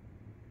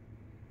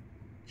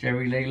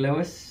 Jerry Lee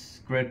Lewis,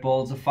 Great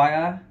Balls of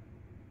Fire.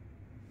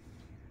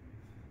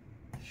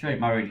 Sure, he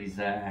married his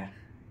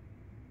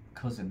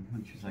cousin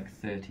when she was like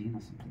 13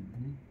 or something,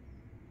 didn't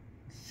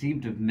he?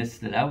 Seemed to have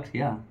missed it out,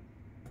 yeah.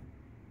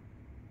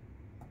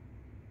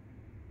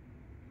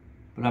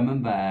 But I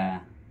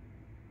remember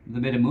they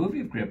made a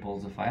movie of Great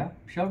Balls of Fire.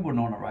 I'm sure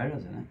Winona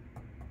Ryder's in it.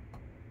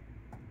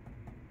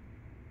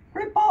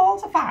 Great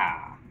Balls of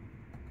Fire!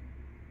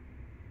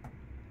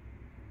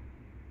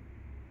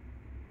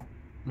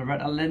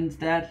 Loretta Lynn's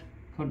dead.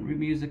 Country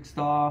music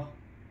star.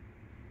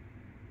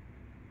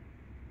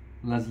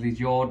 Leslie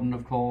Jordan,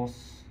 of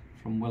course,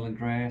 from Will and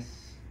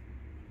Grace.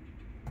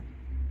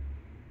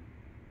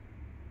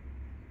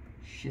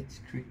 Schitt's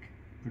Creek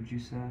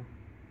producer.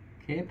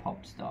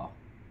 K-pop star.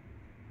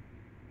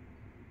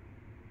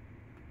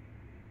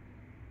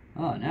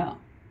 Oh no.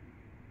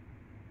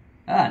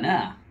 Oh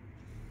no.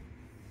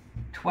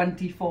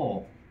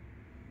 24.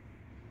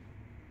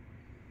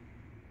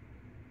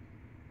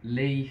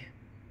 Lee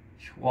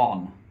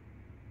Schwan.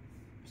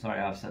 Sorry,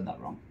 I've said that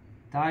wrong.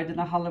 Died in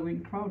a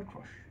Halloween crowd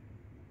crush.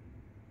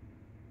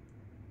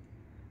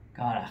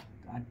 God,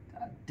 I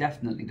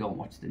definitely don't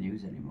watch the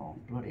news anymore.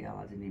 Bloody hell,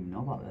 I didn't even know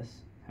about this.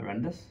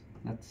 Horrendous.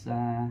 That's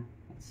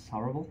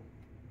horrible.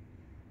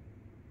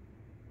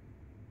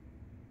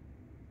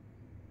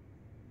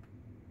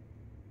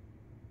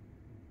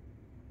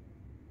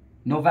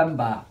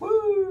 November.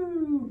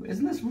 Woo!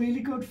 Isn't this really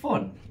good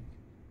fun?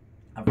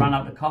 I've run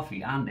out of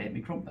coffee and ate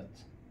me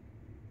crumpets.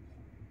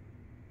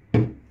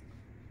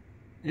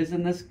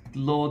 Isn't this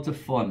loads of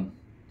fun?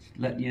 Just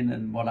letting you in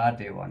on what I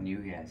do on New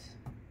Year's.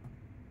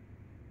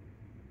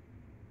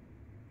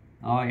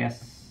 Oh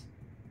yes.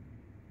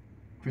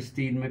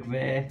 Christine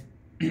McVie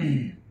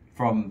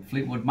from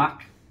Fleetwood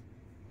Mac.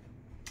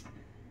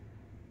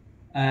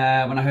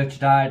 When I heard she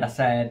died, I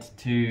said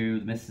to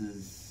the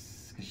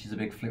missus, because she's a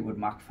big Fleetwood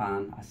Mac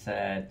fan, I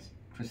said,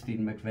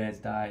 Christine McVie's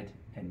died.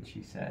 And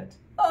she said,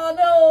 oh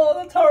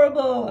no, that's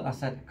horrible. And I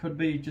said, it could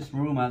be just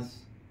rumours.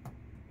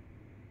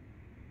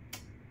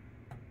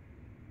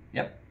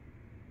 Yep.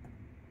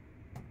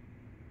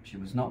 She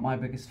was not my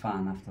biggest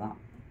fan after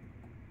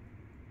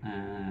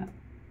that.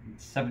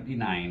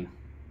 79.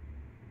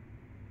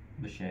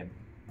 The shame.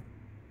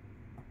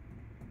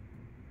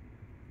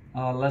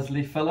 Oh,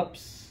 Leslie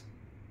Phillips.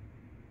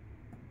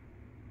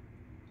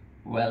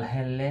 Well,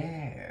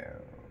 hello.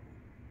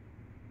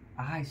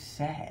 I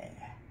say.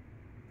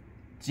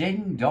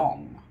 Ding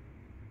dong.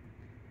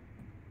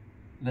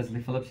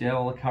 Leslie Phillips, yeah,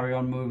 all the Carry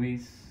On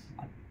movies.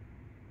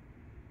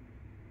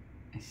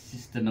 It's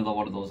just another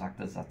one of those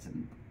actors that's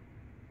in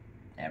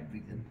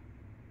everything.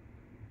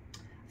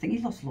 I think he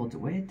lost loads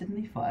of weight, didn't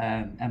he, for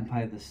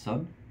Empire of the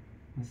Sun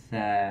with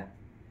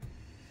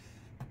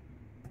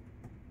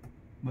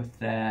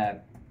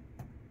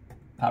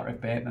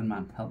Patrick Bateman,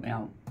 man. Help me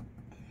out.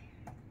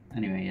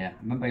 Anyway, yeah,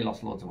 I remember he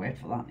lost loads of weight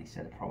for that, and he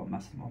said it probably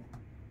messed him up.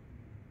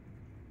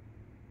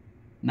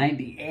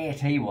 98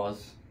 he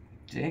was.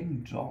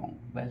 Ding dong.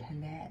 Well,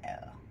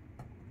 hello.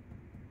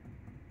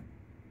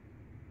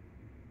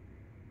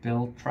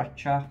 Bill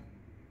Treacher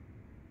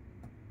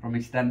from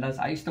EastEnders.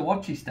 I used to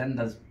watch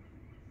EastEnders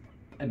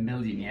a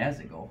million years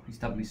ago. I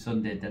used to have my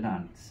Sunday dinner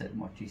and sit and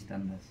watch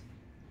EastEnders.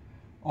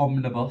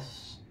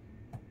 Omnibus.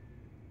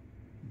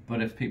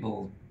 But if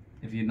people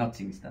If you've not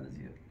seen EastEnders,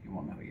 you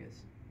won't know who he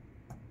is.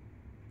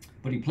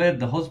 But he played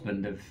the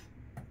husband of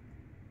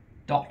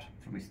Dot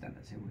from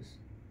EastEnders, who was,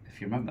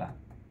 if you remember,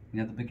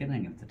 near the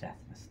beginning of the death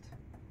list.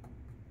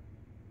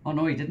 Oh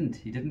no, he didn't.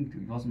 He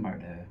wasn't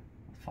married to her.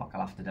 Fuck,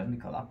 I'll have to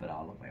definitely cut that bit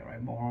out of the way,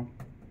 right, moron?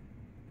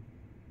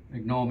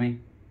 Ignore me.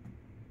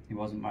 He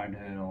wasn't married to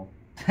her at all.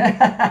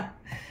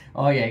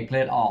 Oh yeah, he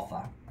played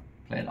Arthur.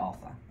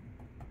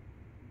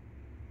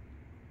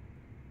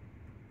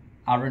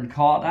 Aaron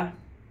Carter.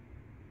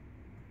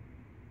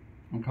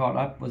 Aaron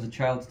Carter was a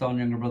child star and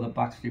younger brother of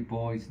Backstreet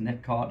Boys.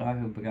 Nick Carter,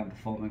 who began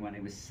performing when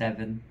he was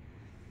 7.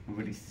 And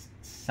released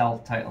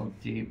self-titled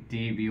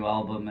debut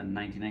album in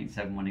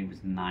 1997 when he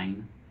was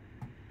 9.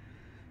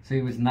 So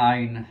he was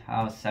 9,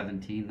 I was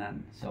 17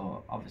 then.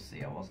 So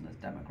obviously I wasn't his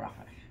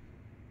demographic.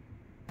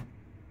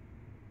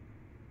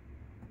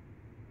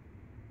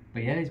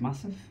 But yeah, he's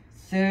massive.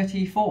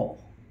 34.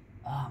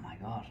 Oh my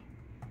god.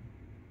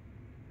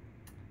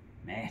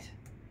 Mate.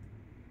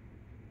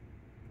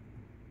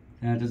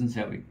 Yeah, it doesn't say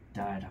how he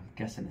died. I'm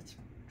guessing it's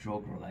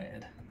drug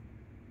related.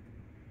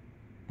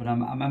 But I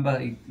remember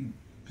he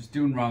was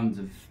doing rounds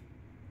of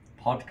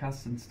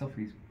podcasts and stuff.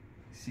 He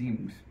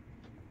seemed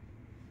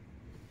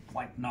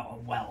like not a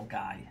well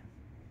guy.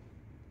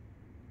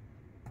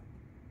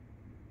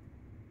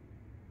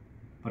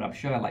 But I'm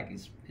sure like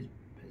his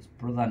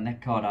brother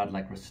Nick Carter had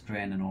like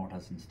restraining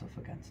orders and stuff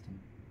against him.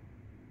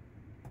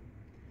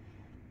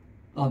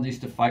 Oh, they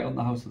used to fight on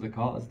the House of the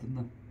Carters, didn't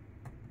they?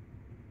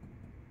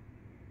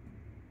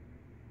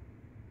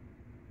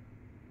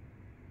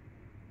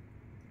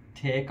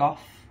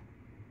 Takeoff.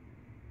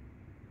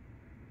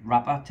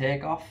 Rapper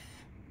Takeoff.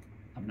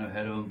 I've never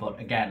heard of him,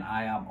 but again,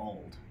 I am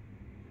old.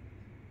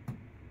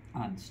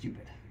 And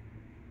stupid.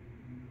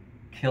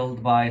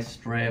 Killed by a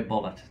stray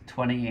bullet.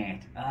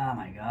 28. Oh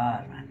my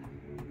god, man.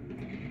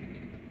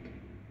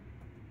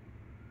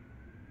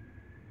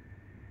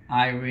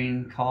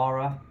 Irene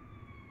Cara,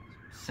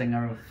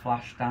 singer of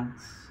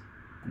Flashdance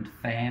and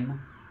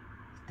Fame,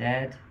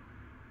 dead.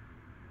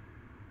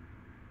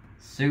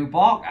 Sue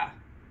Barker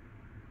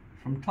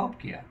from Top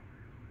Gear,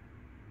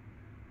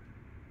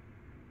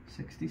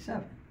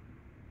 67.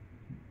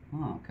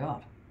 Oh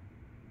god.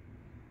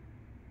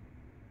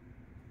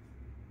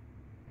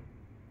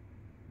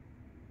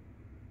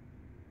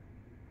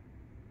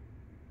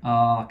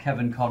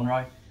 Kevin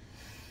Conroy,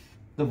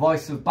 the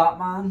voice of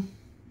Batman.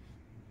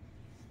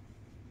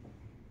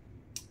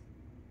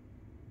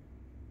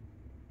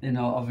 You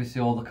know,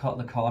 obviously all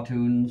the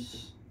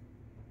cartoons,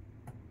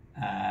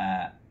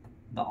 the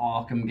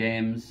Arkham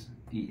games.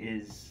 He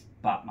is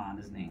Batman,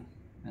 isn't he?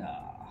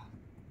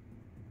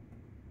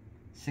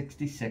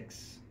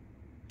 66.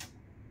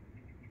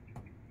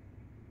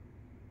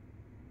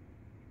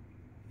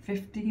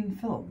 15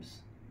 films.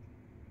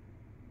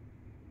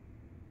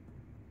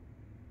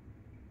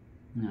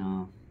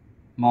 No.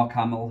 Mark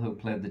Hamill, who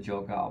played the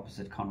Joker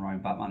opposite Conroy in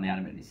Batman the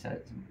Animated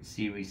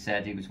Series,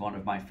 said he was one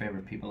of my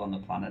favourite people on the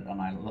planet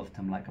and I loved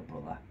him like a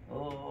brother.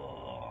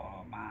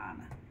 Oh,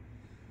 man.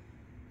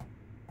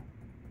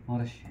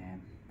 What a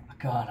shame.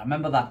 God, I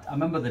remember that. I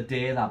remember the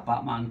day that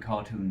Batman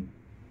cartoon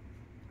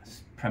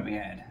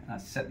premiered. And I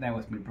was sitting there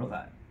with my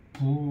brother.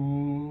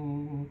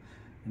 And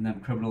them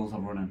criminals are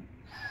running.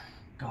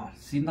 God,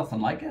 seen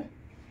nothing like it.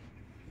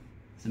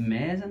 It's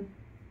amazing.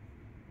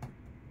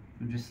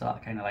 Just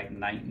that kind of like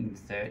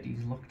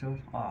 1930s look to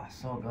it. Oh,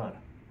 so good.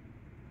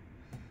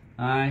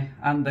 Aye,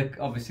 and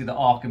obviously the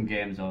Arkham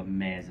games are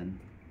amazing.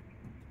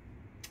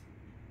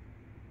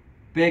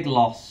 Big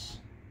loss.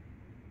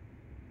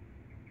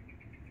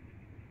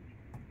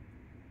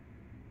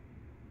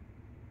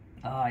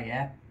 Oh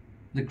yeah,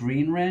 the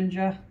Green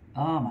Ranger.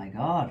 Oh my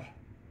god.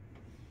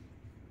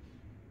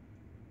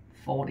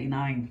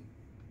 49.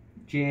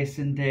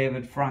 Jason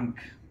David Frank.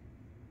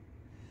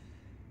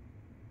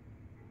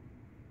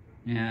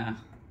 Yeah.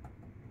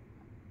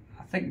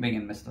 I think me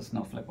and Mr.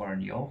 Snufflip were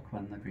in York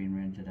when the Green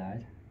Ranger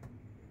died.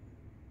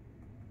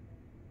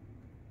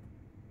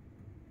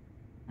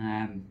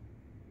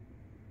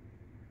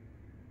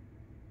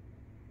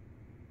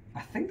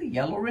 I think the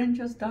Yellow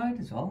Rangers died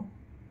as well.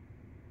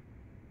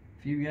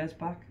 A few years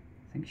back.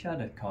 I think she had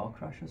a car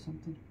crash or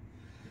something.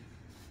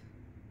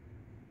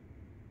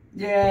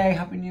 Yay,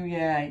 Happy New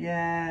Year,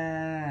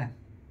 yeah.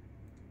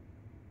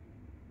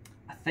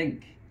 I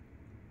think,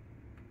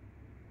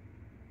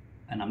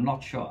 and I'm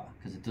not sure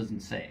because it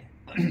doesn't say,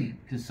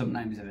 because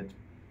sometimes if it,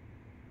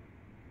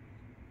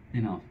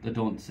 you know, they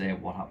don't say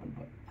what happened,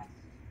 but I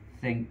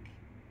think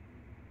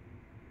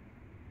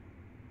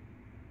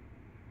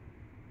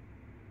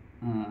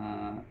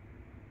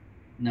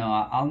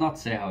no, I'll not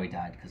say how he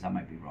died because I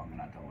might be wrong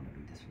and I don't want to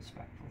be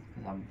disrespectful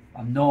because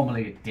I'm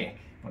normally a dick,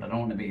 but I don't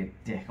want to be a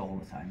dick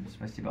all the time,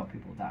 especially about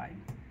people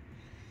dying.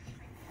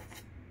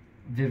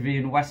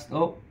 Vivian West,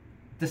 oh,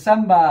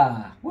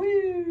 December,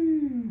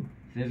 woo!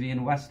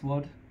 Vivian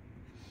Westwood,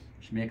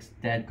 she makes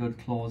dead good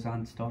clothes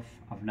and stuff.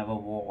 I've never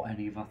wore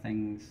any of her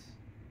things.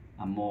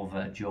 I'm more of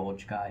a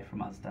George guy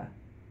from Asda.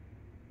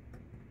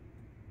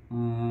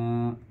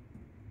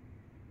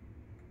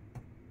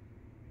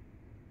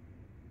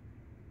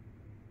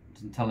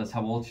 Doesn't tell us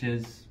how old she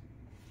is.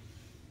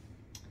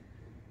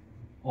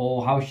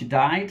 Or how she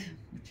died,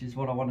 which is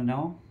what I want to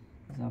know.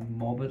 It's a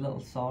morbid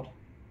little sod.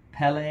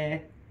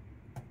 Pele.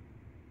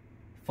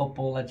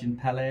 Football legend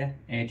Pele,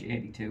 age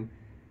 82.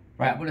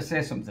 Right, I'm going to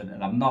say something,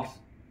 and I'm not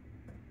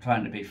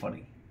trying to be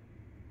funny,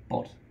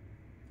 but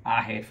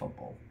I hate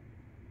football.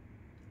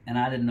 And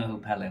I didn't know who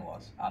Pele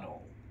was at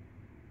all.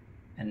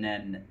 And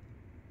then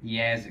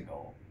years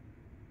ago,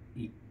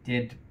 he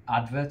did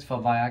adverts for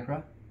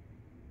Viagra.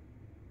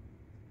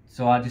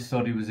 So I just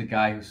thought he was a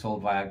guy who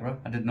sold Viagra.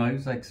 I didn't know he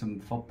was like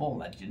some football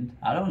legend.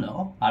 I don't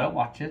know. I don't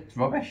watch it. It's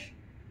rubbish.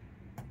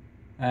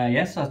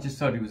 Yes, I just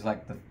thought he was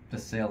like the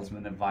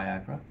salesman of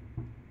Viagra.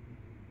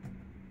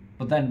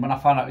 But then when I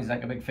found out he's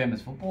like a big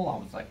famous footballer,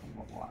 I was like,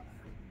 what?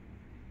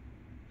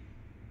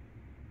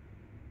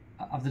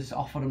 Have they just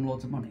offered him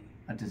loads of money?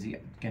 Or does he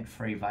get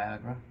free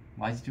Viagra?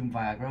 Why is he doing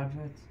Viagra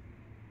adverts?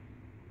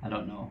 I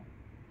don't know.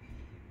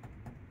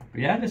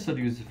 But yeah, I just thought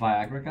he was a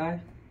Viagra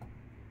guy.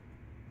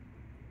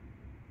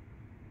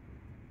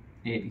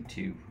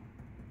 82.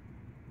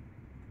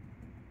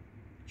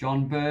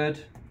 John Bird.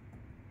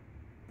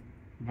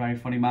 Very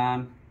funny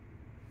man.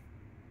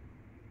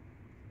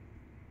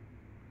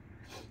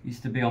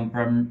 Used to be on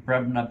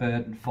Bremner,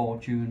 Bird and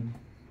Fortune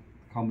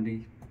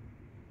comedy.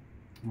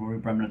 Rory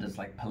Bremner does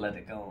like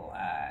political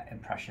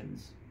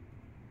impressions.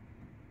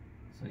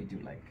 So he do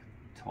like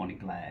Tony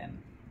Blair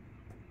and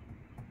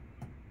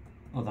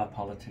other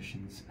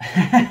politicians.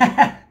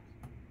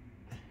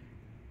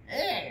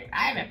 Hey,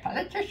 I'm a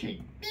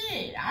politician.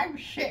 Hey, I'm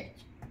shit.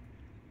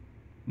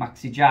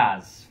 Maxi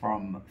Jazz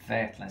from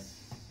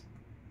Faithless.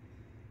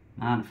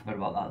 Man, I forgot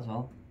about that as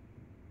well.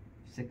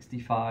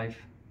 65.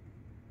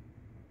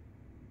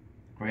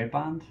 Great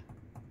band.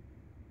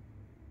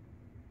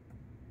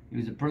 He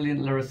was a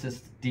brilliant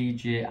lyricist,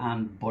 DJ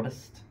and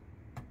Buddhist.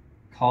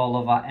 Car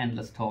lover,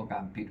 endless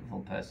talker, beautiful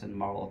person,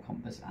 moral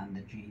compass and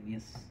a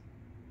genius.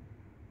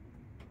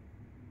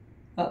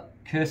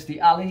 Kirstie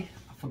Alley.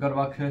 I forgot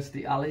about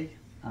Kirstie Alley.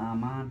 Ah,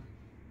 man.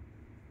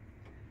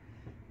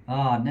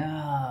 Oh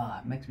no,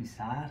 it makes me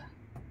sad.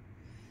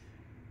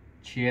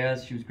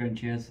 Cheers, she was great in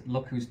Cheers.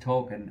 Look Who's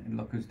Talking and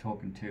Look Who's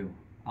Talking Too.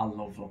 I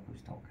love Look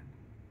Who's Talking.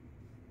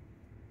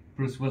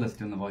 Bruce Willis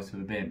doing the voice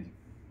of a baby.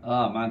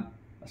 Oh man,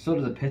 I saw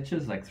the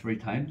pictures like 3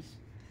 times.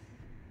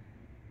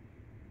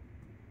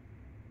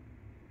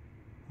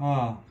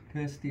 Ah,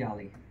 Kirstie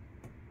Alley.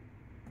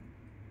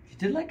 She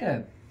did like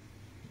a...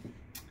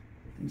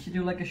 Didn't she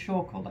do like a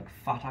show called like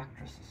Fat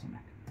Actress or something?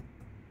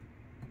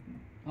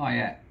 Oh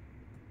yeah.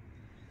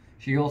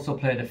 She also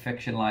played a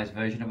fictionalized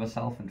version of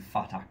herself in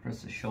Fat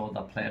Actress, a show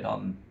that played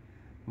on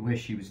the way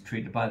she was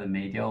treated by the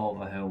media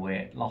over her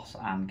weight loss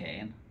and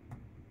gain.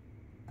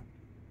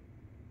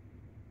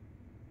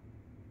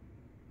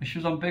 She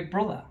was on Big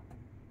Brother.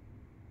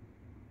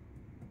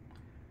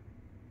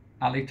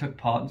 Ali took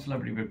part in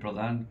Celebrity Big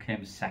Brother and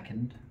came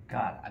second.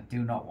 God, I do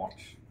not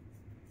watch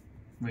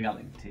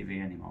reality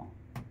TV anymore.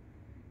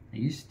 I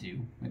used to,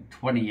 like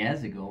 20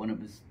 years ago, when it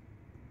was...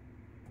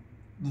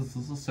 This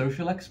is a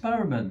social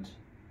experiment.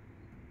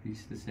 I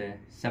used to say.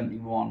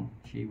 71,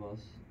 she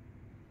was.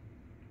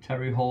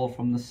 Terry Hall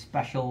from The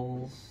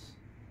Specials.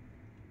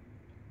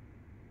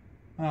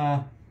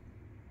 Living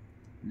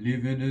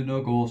in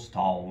a ghost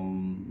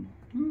town.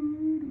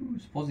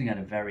 Supposing he had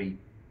a very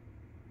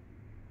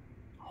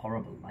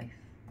horrible life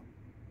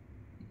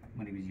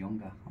when he was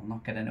younger. I'll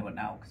not get into it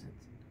now because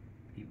it's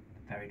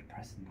very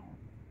depressing.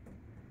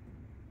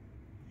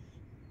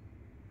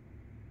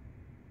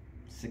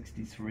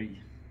 63.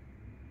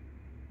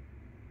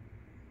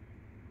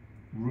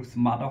 Ruth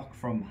Maddock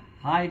from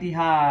Heidi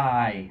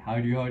High.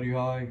 Heidi Heidi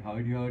High,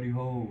 Heidi Heidi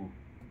Ho.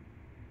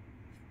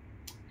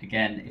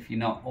 Again, if you're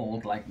not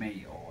old like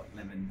me or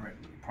live in Britain,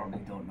 you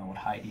probably don't know what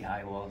Heidi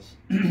High was.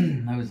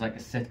 It was like a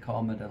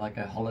sitcom at like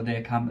a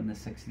holiday camp in the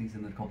 60s,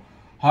 and they'd go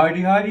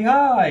Heidi Heidi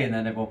High, and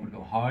then everyone would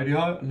go Heidi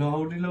High,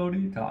 Lodi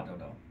Lodi. I don't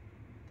know.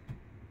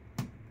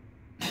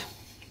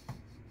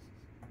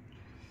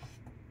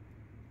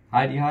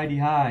 Heidi Heidi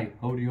High,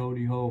 Hody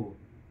Hody Ho.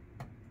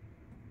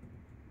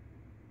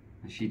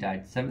 And she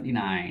died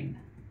 79.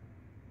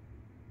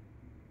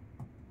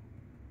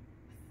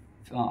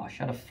 Oh, she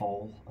had a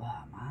fall.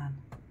 Oh man.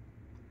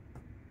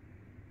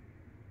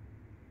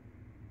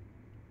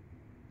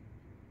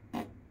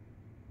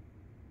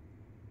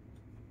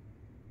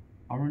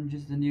 Orange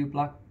is the New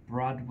Black,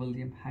 Brad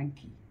William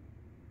Hankey.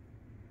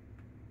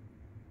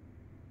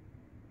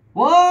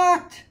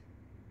 What?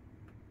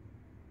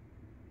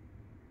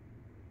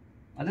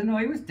 I didn't know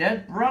he was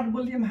dead. Brad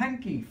William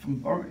Hankey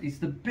from he's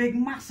the big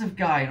massive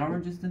guy in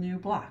Orange is the New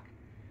Black.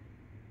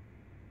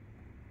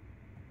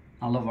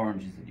 I love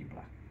Orange is the New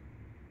Black.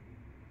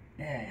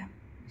 Yeah,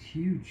 it's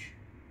huge.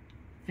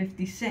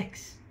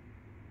 56.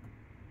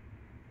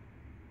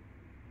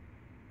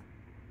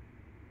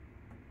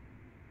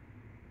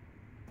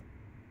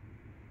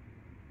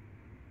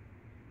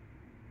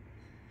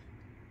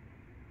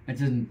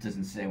 It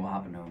doesn't say what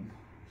happened to him.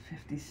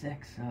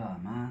 56. Oh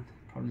man,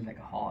 probably like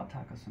a heart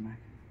attack or something.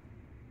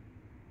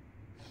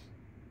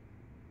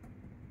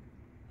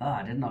 Oh,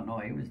 I did not know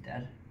he was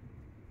dead.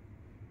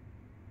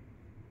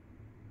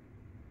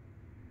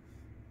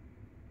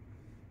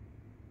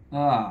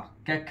 Ah,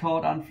 Get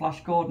Caught and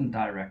Flash Gordon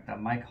director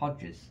Mike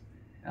Hodges.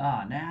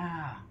 Ah,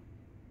 nah.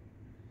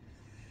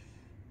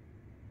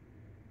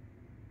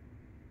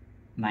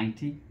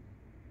 90.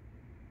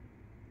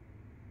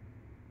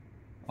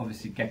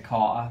 Obviously Get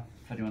Carter,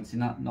 if anyone's seen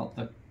that, not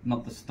the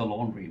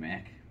Stallone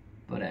remake,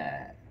 but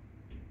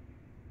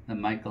the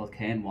Michael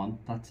Caine one.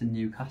 That's in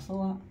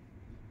Newcastle, that.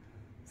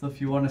 So if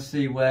you want to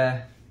see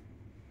where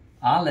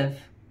I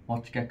live,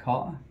 watch Get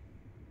Carter.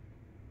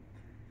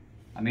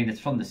 I mean, it's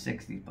from the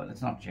 60s, but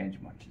it's not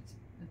changed much. It's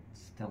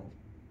still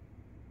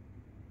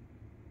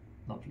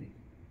lovely.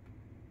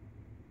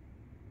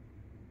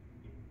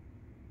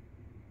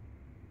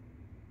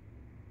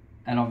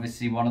 And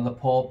obviously one of the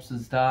popes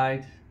has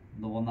died,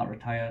 the one that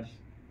retired.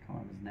 Can't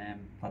remember his name.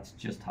 That's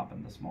just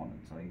happened this morning,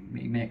 so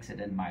he makes it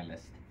in my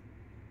list.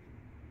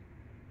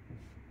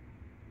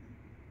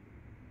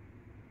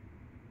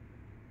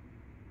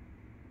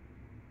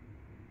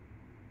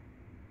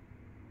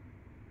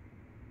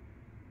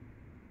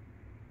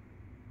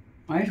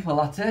 Right, well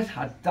that's it.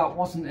 That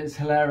wasn't as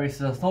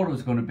hilarious as I thought it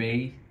was going to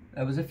be.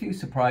 There was a few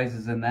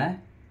surprises in there.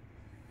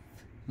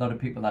 A lot of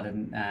people I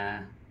didn't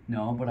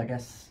know, but I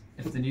guess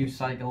if the news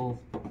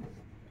cycle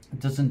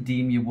doesn't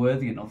deem you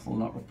worthy enough, they'll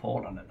not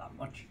report on it that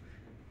much.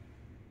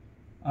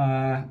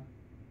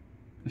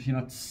 If you're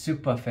not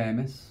super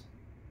famous.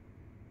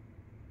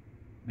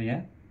 But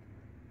yeah.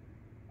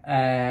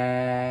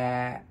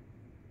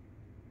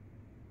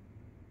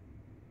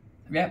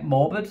 Yeah,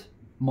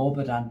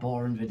 morbid and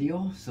boring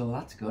video, so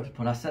that's good.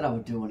 But I said I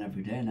would do one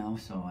every day now,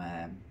 so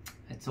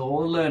it's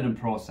all a learning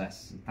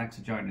process. Thanks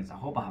for joining us. I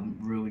hope I haven't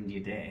ruined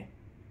your day.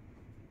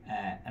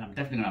 And I'm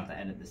definitely gonna have to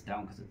edit this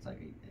down because it's like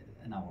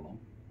an hour long.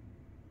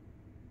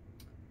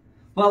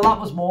 Well, that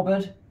was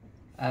morbid.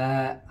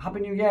 Happy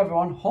New Year,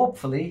 everyone.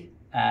 Hopefully,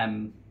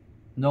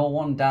 no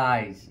one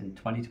dies in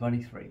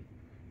 2023.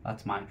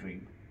 That's my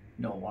dream.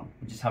 No one.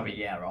 We'll just have a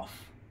year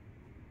off.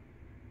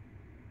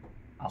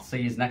 I'll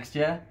see you next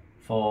year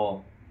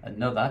for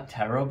another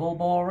terrible,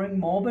 boring,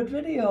 morbid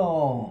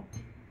video.